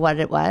 no matter what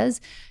it was,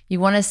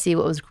 you want to see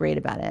what was great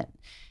about it.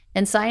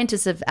 And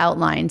scientists have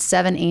outlined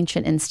 7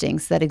 ancient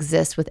instincts that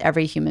exist with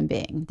every human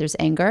being. There's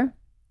anger,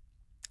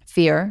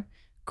 fear,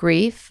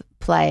 grief,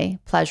 play,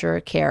 pleasure,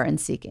 care, and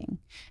seeking.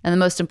 And the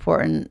most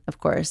important, of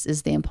course,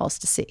 is the impulse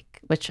to seek,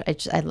 which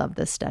I love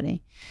this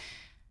study.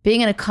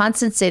 Being in a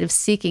constant state of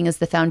seeking is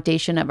the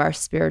foundation of our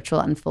spiritual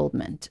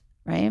unfoldment,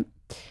 right?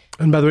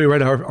 And by the way,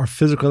 right, our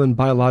physical and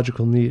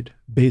biological need,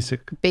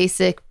 basic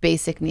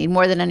need,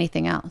 more than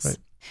anything else. Right.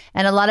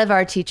 And a lot of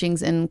our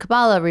teachings in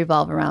Kabbalah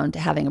revolve around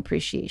having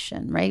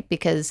appreciation, right?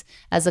 Because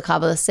as the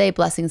Kabbalists say,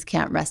 blessings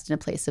can't rest in a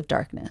place of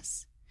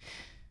darkness.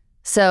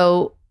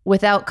 So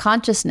without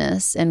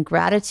consciousness and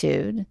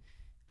gratitude,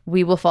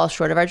 we will fall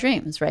short of our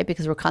dreams, right?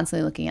 Because we're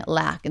constantly looking at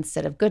lack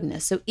instead of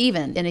goodness. So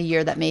even in a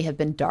year that may have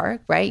been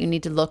dark, right, you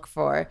need to look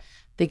for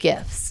the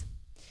gifts.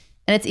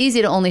 And it's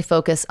easy to only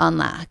focus on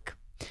lack.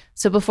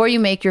 So before you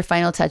make your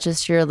final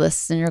touches to your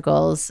lists and your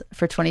goals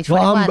for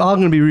 2021. Well, I'm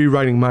going to be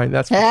rewriting mine,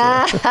 that's for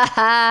sure.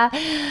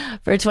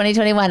 For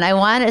 2021, I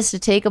want us to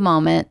take a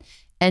moment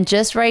and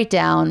just write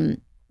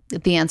down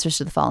the answers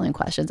to the following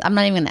questions. I'm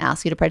not even going to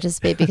ask you to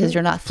participate because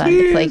you're not fun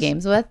to play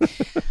games with.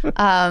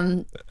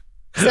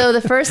 So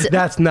the first...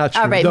 That's not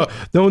true. Right.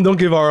 Don't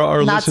give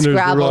our listeners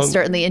Scrabble, the wrong...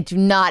 certainly, and do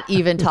not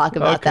even talk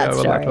about that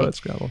story. Not about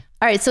Scrabble.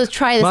 All right, so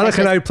try this.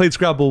 Monica and I played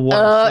Scrabble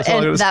once. Oh,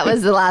 and that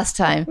was the last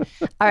time.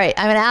 All right,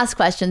 I'm going to ask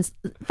questions.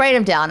 Write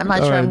them down. I'm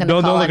not sure I'm going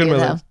to call on you,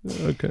 though.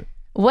 Okay.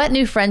 What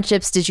new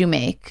friendships did you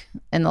make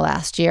in the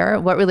last year?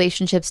 What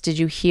relationships did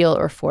you heal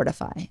or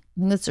fortify? I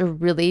think that's a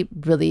really,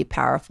 really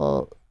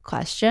powerful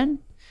question.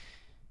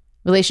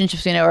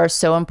 Relationships, are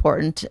so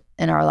important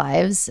in our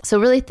lives. So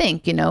really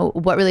think,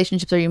 what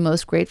relationships are you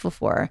most grateful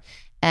for?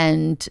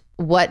 And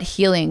what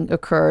healing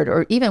occurred?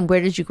 Or even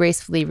where did you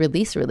gracefully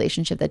release a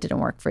relationship that didn't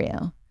work for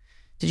you?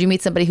 Did you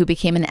meet somebody who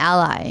became an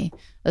ally,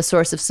 a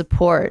source of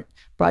support,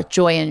 brought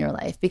joy in your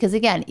life? Because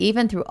again,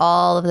 even through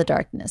all of the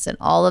darkness and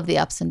all of the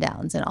ups and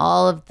downs and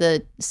all of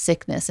the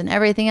sickness and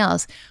everything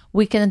else,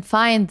 we can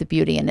find the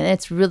beauty in it. And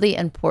it's really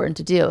important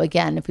to do.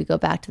 Again, if we go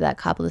back to that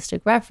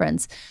Kabbalistic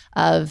reference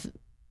of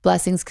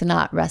blessings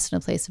cannot rest in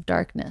a place of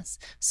darkness.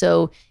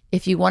 So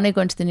if you want to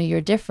go into the new year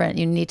different,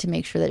 you need to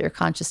make sure that your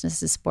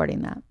consciousness is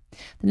supporting that.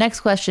 The next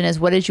question is,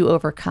 what did you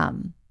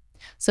overcome?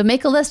 So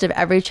make a list of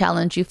every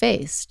challenge you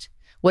faced.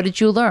 What did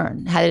you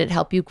learn? How did it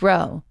help you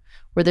grow?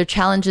 Were there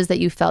challenges that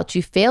you felt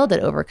you failed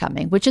at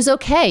overcoming, which is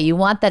okay. You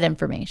want that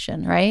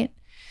information, right?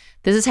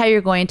 This is how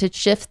you're going to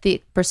shift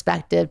the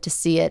perspective to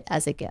see it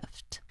as a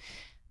gift.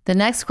 The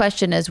next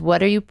question is,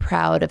 what are you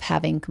proud of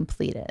having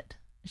completed?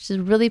 Which is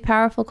a really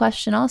powerful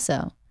question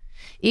also.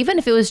 Even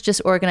if it was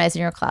just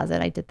organizing your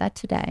closet, I did that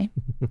today.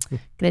 I'm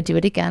going to do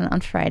it again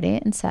on Friday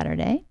and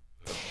Saturday.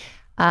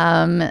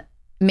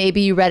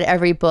 Maybe you read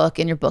every book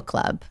in your book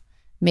club.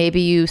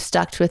 Maybe you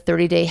stuck to a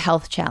 30-day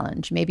health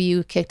challenge. Maybe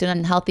you kicked an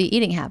unhealthy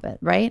eating habit,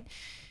 right?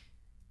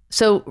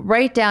 So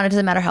write down, it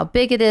doesn't matter how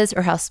big it is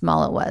or how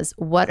small it was.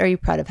 What are you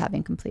proud of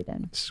having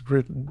completed? This is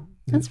great.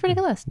 That's a pretty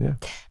good list. Yeah.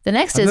 The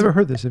next I've is... never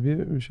heard this. Have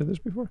you shared this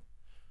before?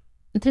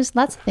 There's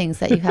lots of things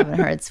that you haven't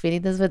heard, sweetie.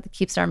 This is what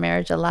keeps our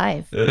marriage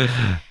alive.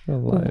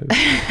 Alive.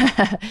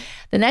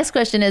 The next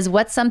question is,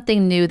 what's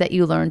something new that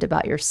you learned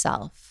about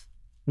yourself?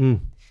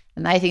 And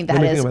I think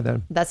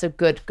that's a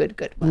good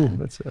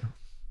one.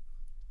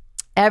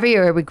 Every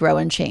year we grow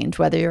and change,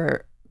 whether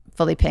you're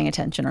fully paying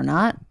attention or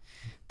not.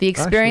 The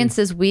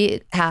experiences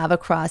we have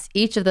across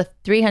each of the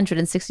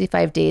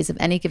 365 days of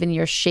any given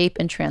year shape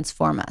and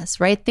transform us,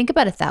 right? Think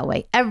about it that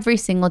way. Every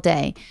single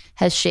day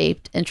has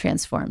shaped and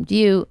transformed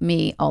you,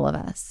 me, all of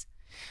us.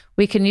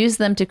 We can use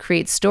them to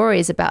create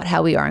stories about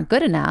how we aren't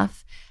good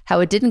enough, how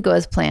it didn't go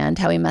as planned,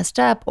 how we messed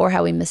up, or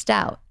how we missed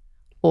out.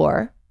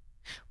 Or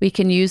we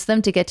can use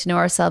them to get to know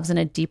ourselves in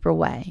a deeper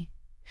way.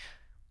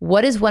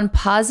 What is one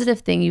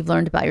positive thing you've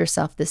learned about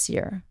yourself this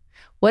year?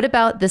 What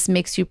about this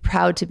makes you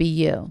proud to be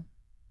you?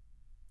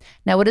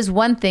 Now, what is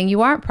one thing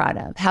you aren't proud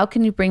of? How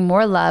can you bring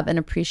more love and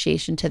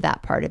appreciation to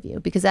that part of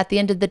you? Because at the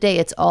end of the day,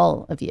 it's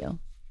all of you,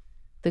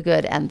 the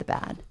good and the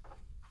bad.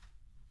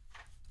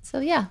 So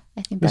yeah,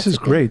 I think this is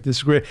great. This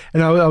is great.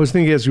 And I was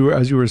thinking as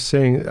you were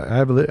saying,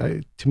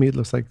 to me it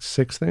looks like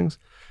 6 things,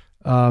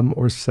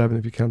 or 7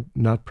 if you count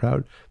not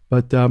proud.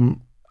 But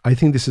I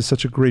think this is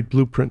such a great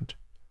blueprint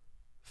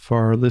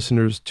for our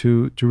listeners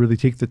to really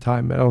take the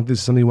time. I don't think this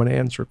is something you want to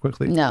answer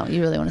quickly. No,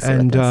 you really want to sit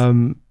with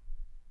this.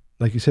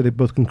 Like you said, they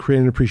both can create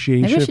an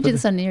appreciation. Maybe we should do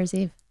this on New Year's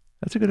Eve.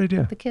 That's a good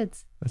idea. The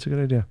kids. That's a good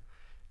idea.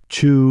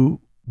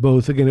 To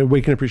both, again,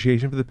 awaken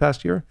appreciation for the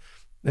past year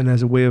and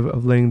as a way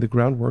of laying the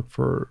groundwork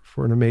for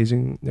an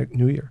amazing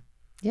new year.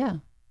 Yeah.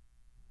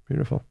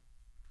 Beautiful.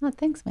 Oh,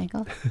 thanks,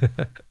 Michael.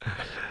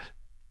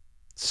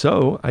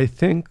 So I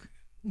think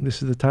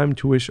this is the time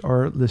to wish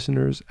our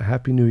listeners a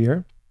happy new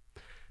year.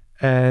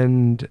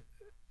 And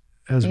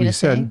as we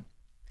said... Sing?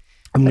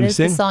 I'm going to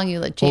sing. What is the song you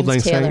like? James Lang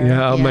Taylor.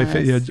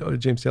 Syng.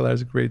 James Taylor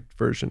has a great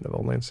version of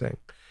Auld Lang Syne.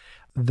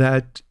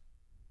 That,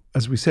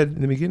 as we said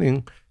in the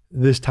beginning,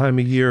 this time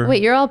of year.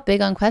 Wait, you're all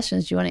big on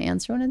questions. Do you want to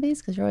answer one of these?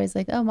 Because you're always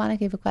like, oh, Monica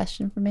gave a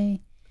question for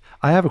me.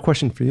 I have a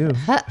question for you.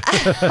 What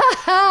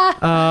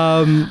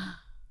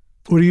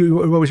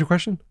was your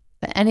question?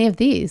 Any of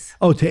these?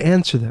 Oh, to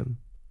answer them.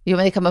 You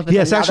want me to come up with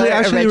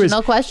another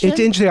original question? It's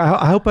interesting.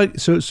 I hope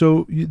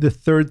the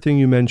third thing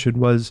you mentioned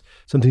was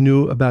something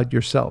new about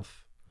yourself.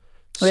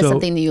 What is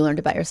something that you learned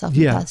about yourself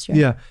in the past year?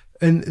 Yeah.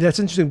 And that's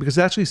interesting because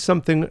actually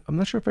something, I'm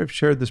not sure if I've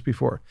shared this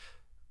before,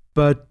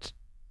 but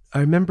I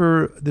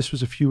remember this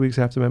was a few weeks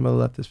after my mother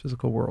left this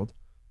physical world.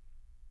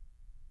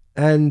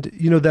 And,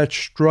 that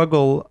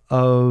struggle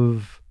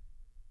of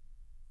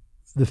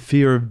the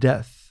fear of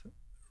death,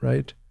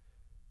 right?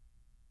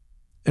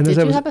 And Did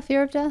you have a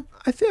fear of death?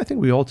 I think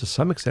we all to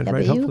some extent,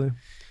 right? Hopefully.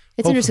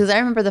 It's interesting because I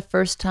remember the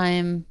first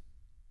time...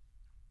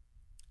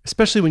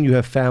 Especially when you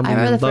have family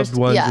and loved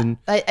ones. Yeah,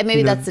 and,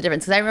 maybe that's the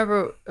difference. Because I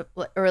remember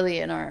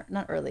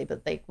not early,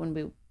 but like when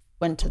we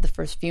went to the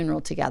first funeral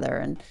together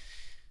and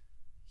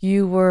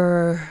you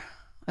were,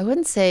 I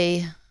wouldn't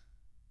say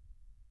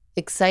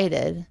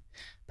excited,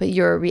 but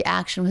your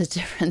reaction was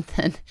different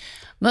than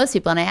most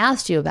people. And I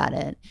asked you about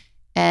it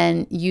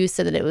and you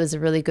said that it was a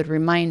really good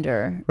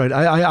reminder. Right.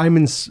 I'm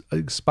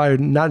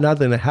inspired,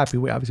 not in a happy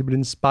way, obviously, but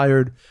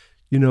inspired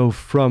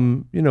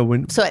from,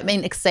 when... So I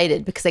mean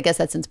excited because I guess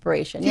that's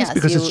inspiration. Yes,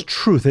 because it's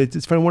truth.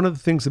 It's funny. One of the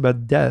things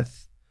about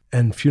death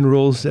and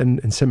funerals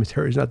and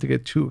cemeteries, not to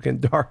get too, again,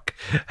 dark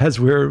as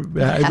we're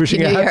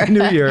wishing a happy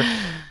new year,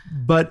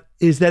 but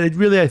is that it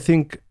really, I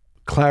think,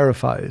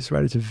 clarifies,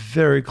 right? It's a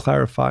very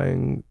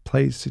clarifying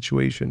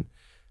situation.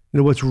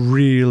 What's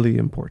really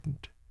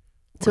important.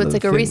 So it's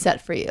like a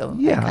reset for you.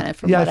 Yeah. Kind of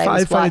from what I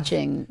was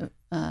watching.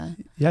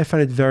 I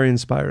find it very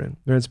inspiring,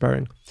 very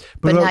inspiring.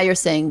 But now you're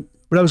saying...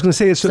 What I was going to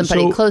say is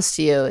somebody close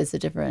to you is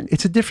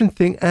It's a different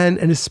thing, and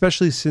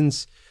especially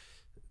since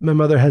my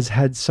mother has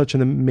had such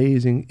an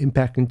amazing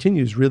impact,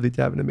 continues really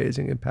to have an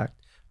amazing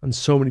impact on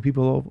so many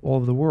people all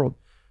over the world.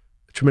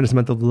 A tremendous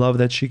amount of love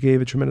that she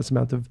gave, a tremendous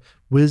amount of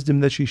wisdom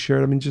that she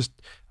shared. I mean, just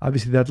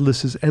obviously that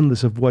list is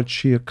endless of what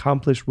she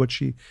accomplished, what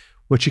she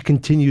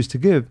continues to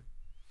give.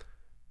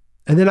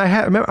 And then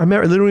I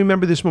literally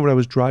remember this moment. I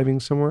was driving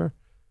somewhere,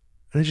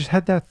 and I just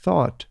had that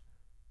thought.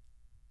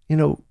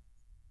 In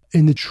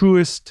the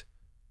truest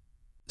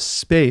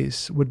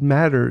space, what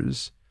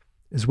matters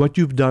is what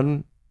you've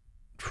done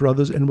for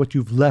others and what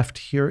you've left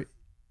here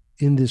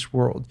in this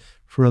world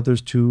for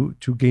others to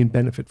gain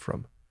benefit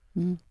from.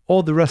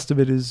 All the rest of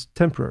it is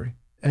temporary.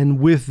 And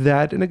with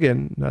that, and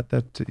again, not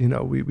that,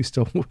 we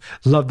still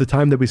love the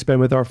time that we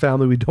spend with our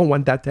family. We don't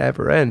want that to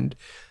ever end.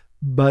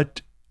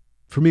 But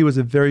for me, it was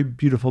a very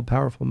beautiful,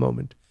 powerful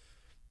moment.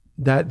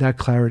 That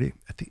clarity.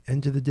 At the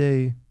end of the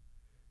day,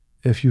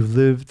 if you've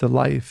lived a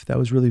life that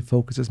was really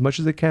focused, as much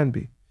as it can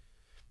be,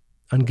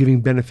 on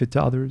giving benefit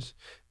to others,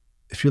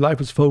 if your life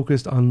was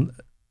focused on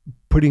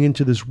putting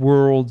into this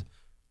world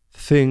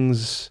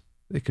things,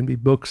 they can be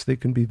books, they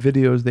can be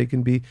videos, they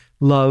can be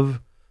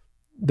love,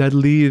 that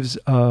leaves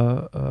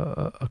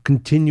a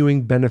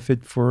continuing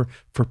benefit for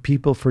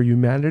people, for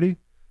humanity,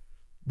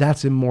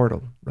 that's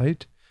immortal,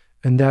 right?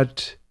 And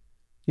that,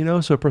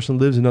 so a person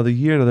lives another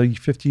year, another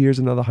 50 years,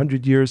 another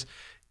 100 years.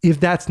 If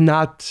that's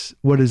not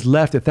what is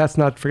left, if that's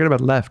not, forget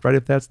about left, right?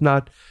 If that's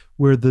not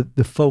where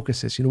the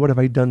focus is, what have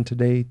I done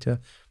today to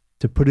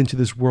put into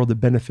this world a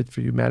benefit for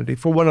humanity,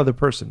 for one other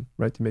person,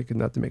 right?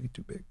 Not to make it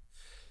too big.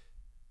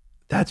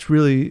 That's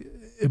really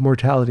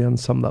immortality on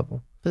some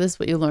level. But this is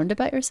what you learned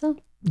about yourself?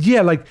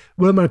 Yeah,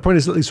 my point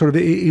is sort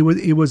of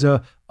it was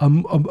a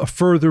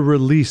further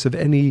release of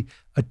any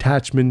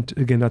attachment,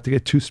 again, not to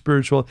get too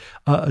spiritual,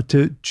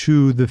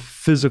 to the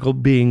physical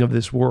being of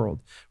this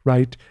world,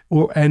 right?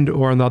 Or on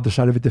the other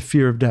side of it, the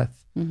fear of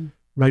death,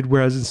 right?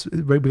 Whereas,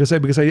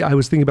 because I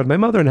was thinking about my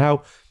mother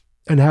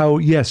and how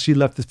yes, she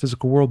left this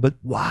physical world, but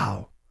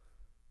wow,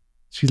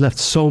 she left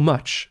so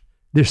much.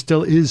 There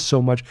still is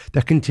so much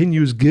that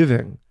continues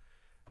giving,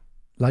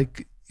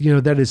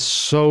 that is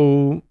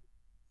so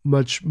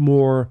much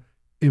more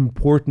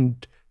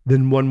important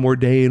than one more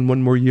day and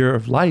one more year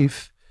of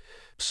life.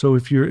 So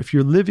if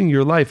you're living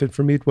your life, and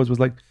for me it was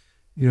like,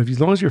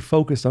 as long as you're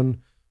focused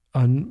on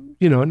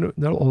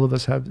not all of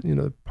us have,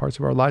 parts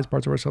of our lives,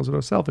 parts of ourselves that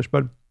are selfish,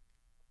 but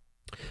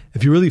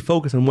if you really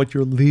focus on what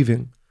you're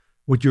leaving,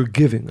 what you're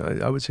giving,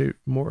 I would say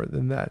more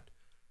than that,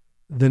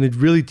 then it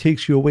really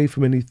takes you away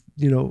from any,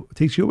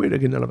 takes you away.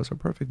 Again, none of us are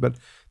perfect, but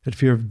that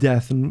fear of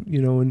death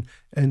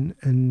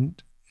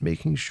and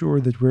making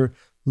sure that we're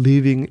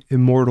leaving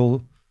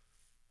immortal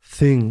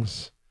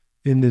things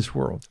in this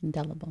world.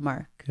 Indelible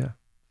mark. Yeah.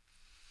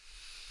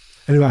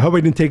 Anyway, I hope I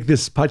didn't take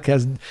this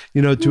podcast,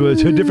 to a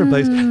different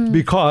place,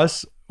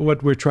 because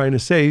what we're trying to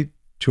say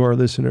to our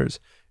listeners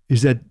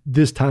is that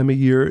this time of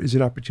year is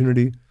an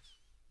opportunity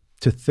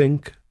to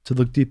think, to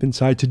look deep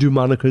inside, to do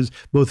Monica's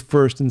both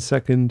first and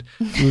second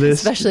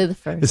list. Especially the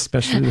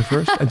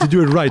first. And to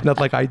do it right, not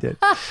like I did.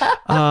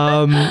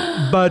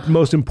 But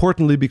most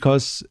importantly,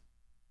 because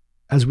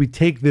as we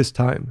take this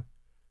time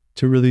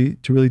to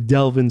really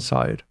delve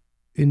inside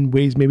in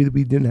ways maybe that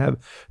we didn't have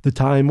the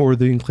time or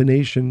the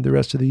inclination the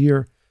rest of the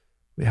year,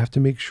 we have to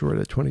make sure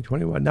that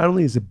 2021 not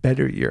only is a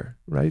better year,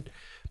 right?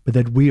 But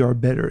that we are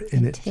better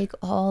in it. Take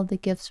all the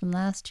gifts from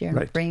last year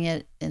and bring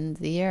it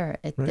into the year.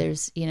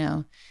 There's,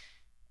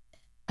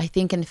 I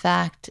think in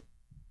fact,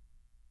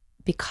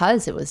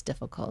 because it was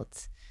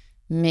difficult,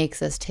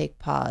 makes us take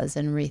pause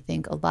and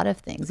rethink a lot of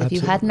things. Absolutely.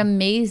 If you had an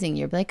amazing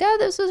year, be like, oh,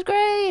 this was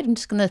great, I'm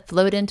just going to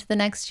float into the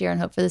next year and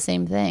hope for the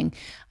same thing.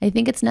 I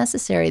think it's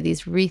necessary,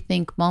 these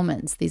rethink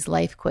moments, these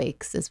life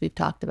quakes, as we've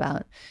talked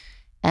about.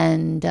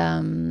 And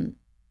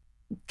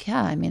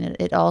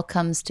it all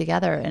comes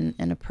together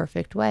in a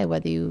perfect way,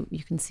 whether you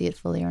can see it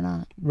fully or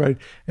not. Right.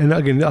 And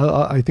again,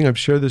 I think I've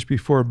shared this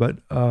before, but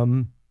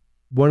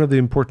one of the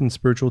important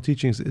spiritual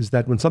teachings is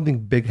that when something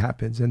big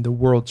happens, and the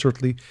world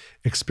certainly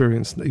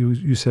experienced,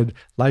 you said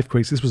life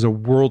quakes, this was a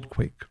world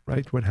quake,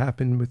 right? What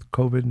happened with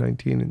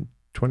COVID-19 in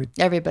 2020.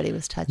 Everybody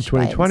was touched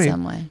by it in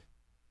some way.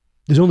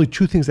 There's only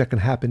two things that can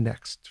happen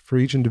next for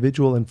each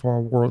individual and for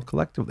our world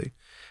collectively.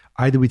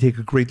 Either we take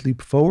a great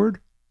leap forward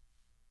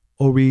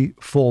or we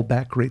fall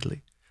back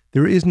greatly.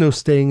 There is no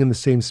staying in the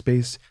same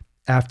space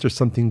after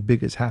something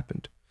big has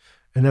happened.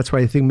 And that's why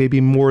I think maybe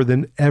more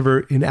than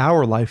ever in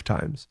our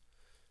lifetimes,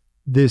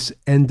 this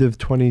end of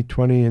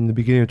 2020 and the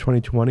beginning of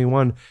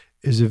 2021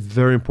 is a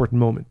very important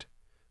moment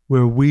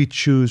where we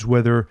choose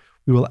whether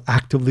we will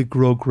actively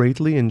grow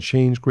greatly and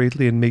change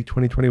greatly and make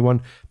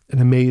 2021 an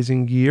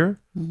amazing year,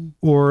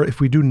 or if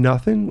we do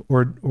nothing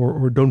or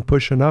don't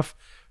push enough,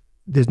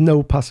 there's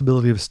no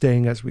possibility of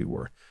staying as we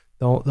were.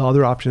 The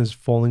other option is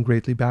falling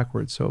greatly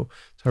backwards. So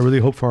I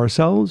really hope for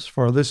ourselves,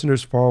 for our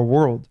listeners, for our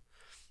world,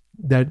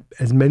 that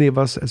as many of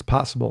us as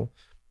possible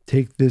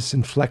take this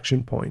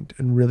inflection point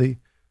and really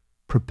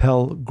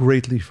propel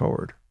greatly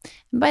forward.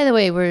 And by the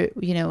way,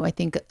 I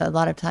think a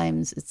lot of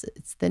times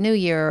it's the new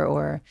year,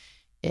 or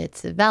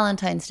it's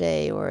Valentine's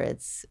Day, or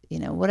it's,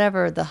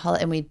 whatever the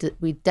holiday, and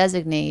we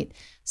designate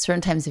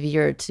certain times of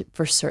year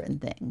for certain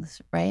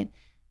things, right?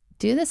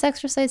 Do this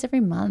exercise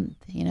every month,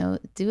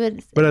 do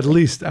it. But at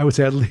least, I would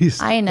say at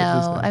least. I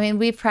know.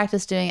 We've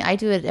practiced I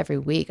do it every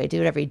week. I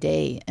do it every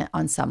day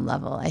on some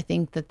level. I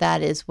think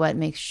that is what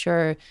makes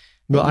sure.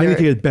 Well, I need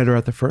to get better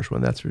at the first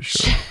one, that's for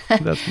sure.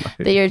 That's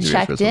that you're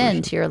checked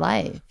into your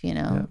life,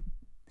 Yeah.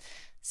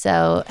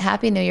 So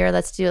happy New Year.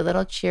 Let's do a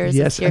little cheers.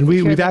 Yes, and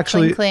we've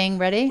actually. Cling,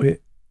 ready?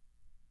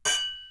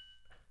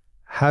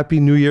 Happy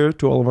New Year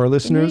to all of our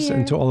listeners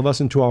and to all of us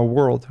and to our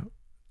world,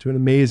 to an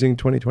amazing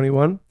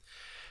 2021.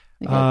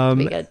 We got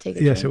to take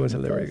a yes, drink it was.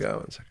 and There we close. go.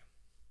 1 second.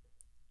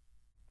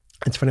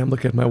 It's funny. I'm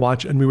looking at my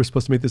watch, and we were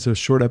supposed to make this a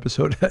short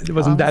episode. It wasn't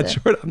long that is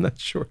it? short. I'm not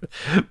sure,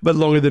 but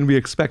longer than we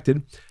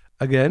expected.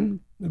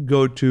 Again,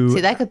 go to.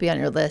 See, that could be on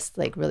your list,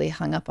 like really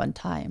hung up on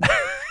time.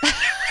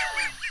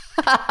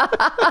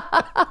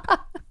 I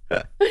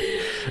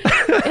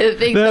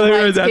think No, the I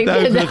heard lights that.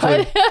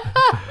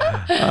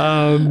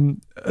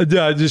 can get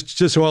Yeah, just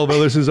so all of our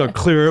listeners are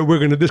clear,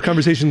 this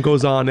conversation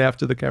goes on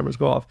after the cameras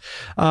go off.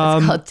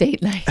 It's called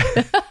date night.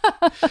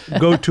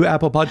 Go to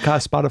Apple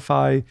Podcasts,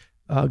 Spotify,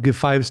 give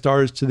 5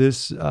 stars to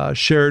this,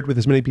 share it with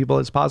as many people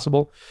as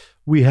possible.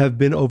 We have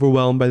been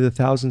overwhelmed by the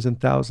thousands and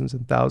thousands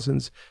and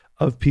thousands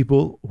of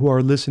people who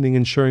are listening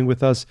and sharing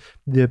with us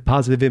the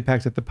positive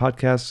impact that the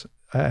podcast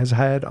has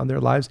had on their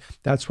lives.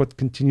 That's what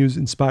continues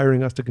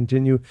inspiring us to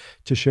continue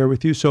to share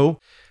with you. So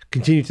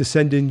continue to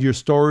send in your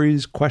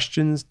stories,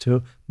 questions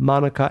to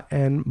Monica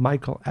and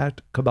Michael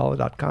at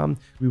Kabbalah.com.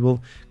 We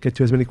will get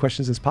to as many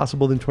questions as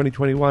possible in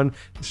 2021,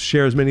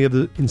 share as many of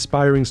the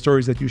inspiring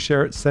stories that you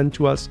send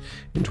to us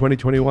in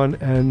 2021,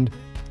 and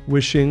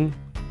wishing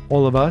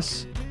all of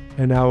us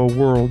and our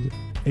world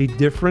a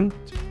different,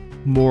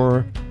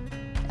 more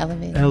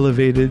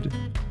elevated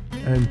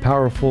and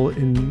powerful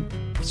in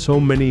so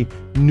many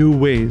new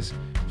ways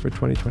for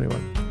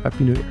 2021.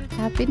 Happy New Year.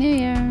 Happy New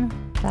Year.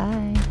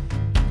 Bye.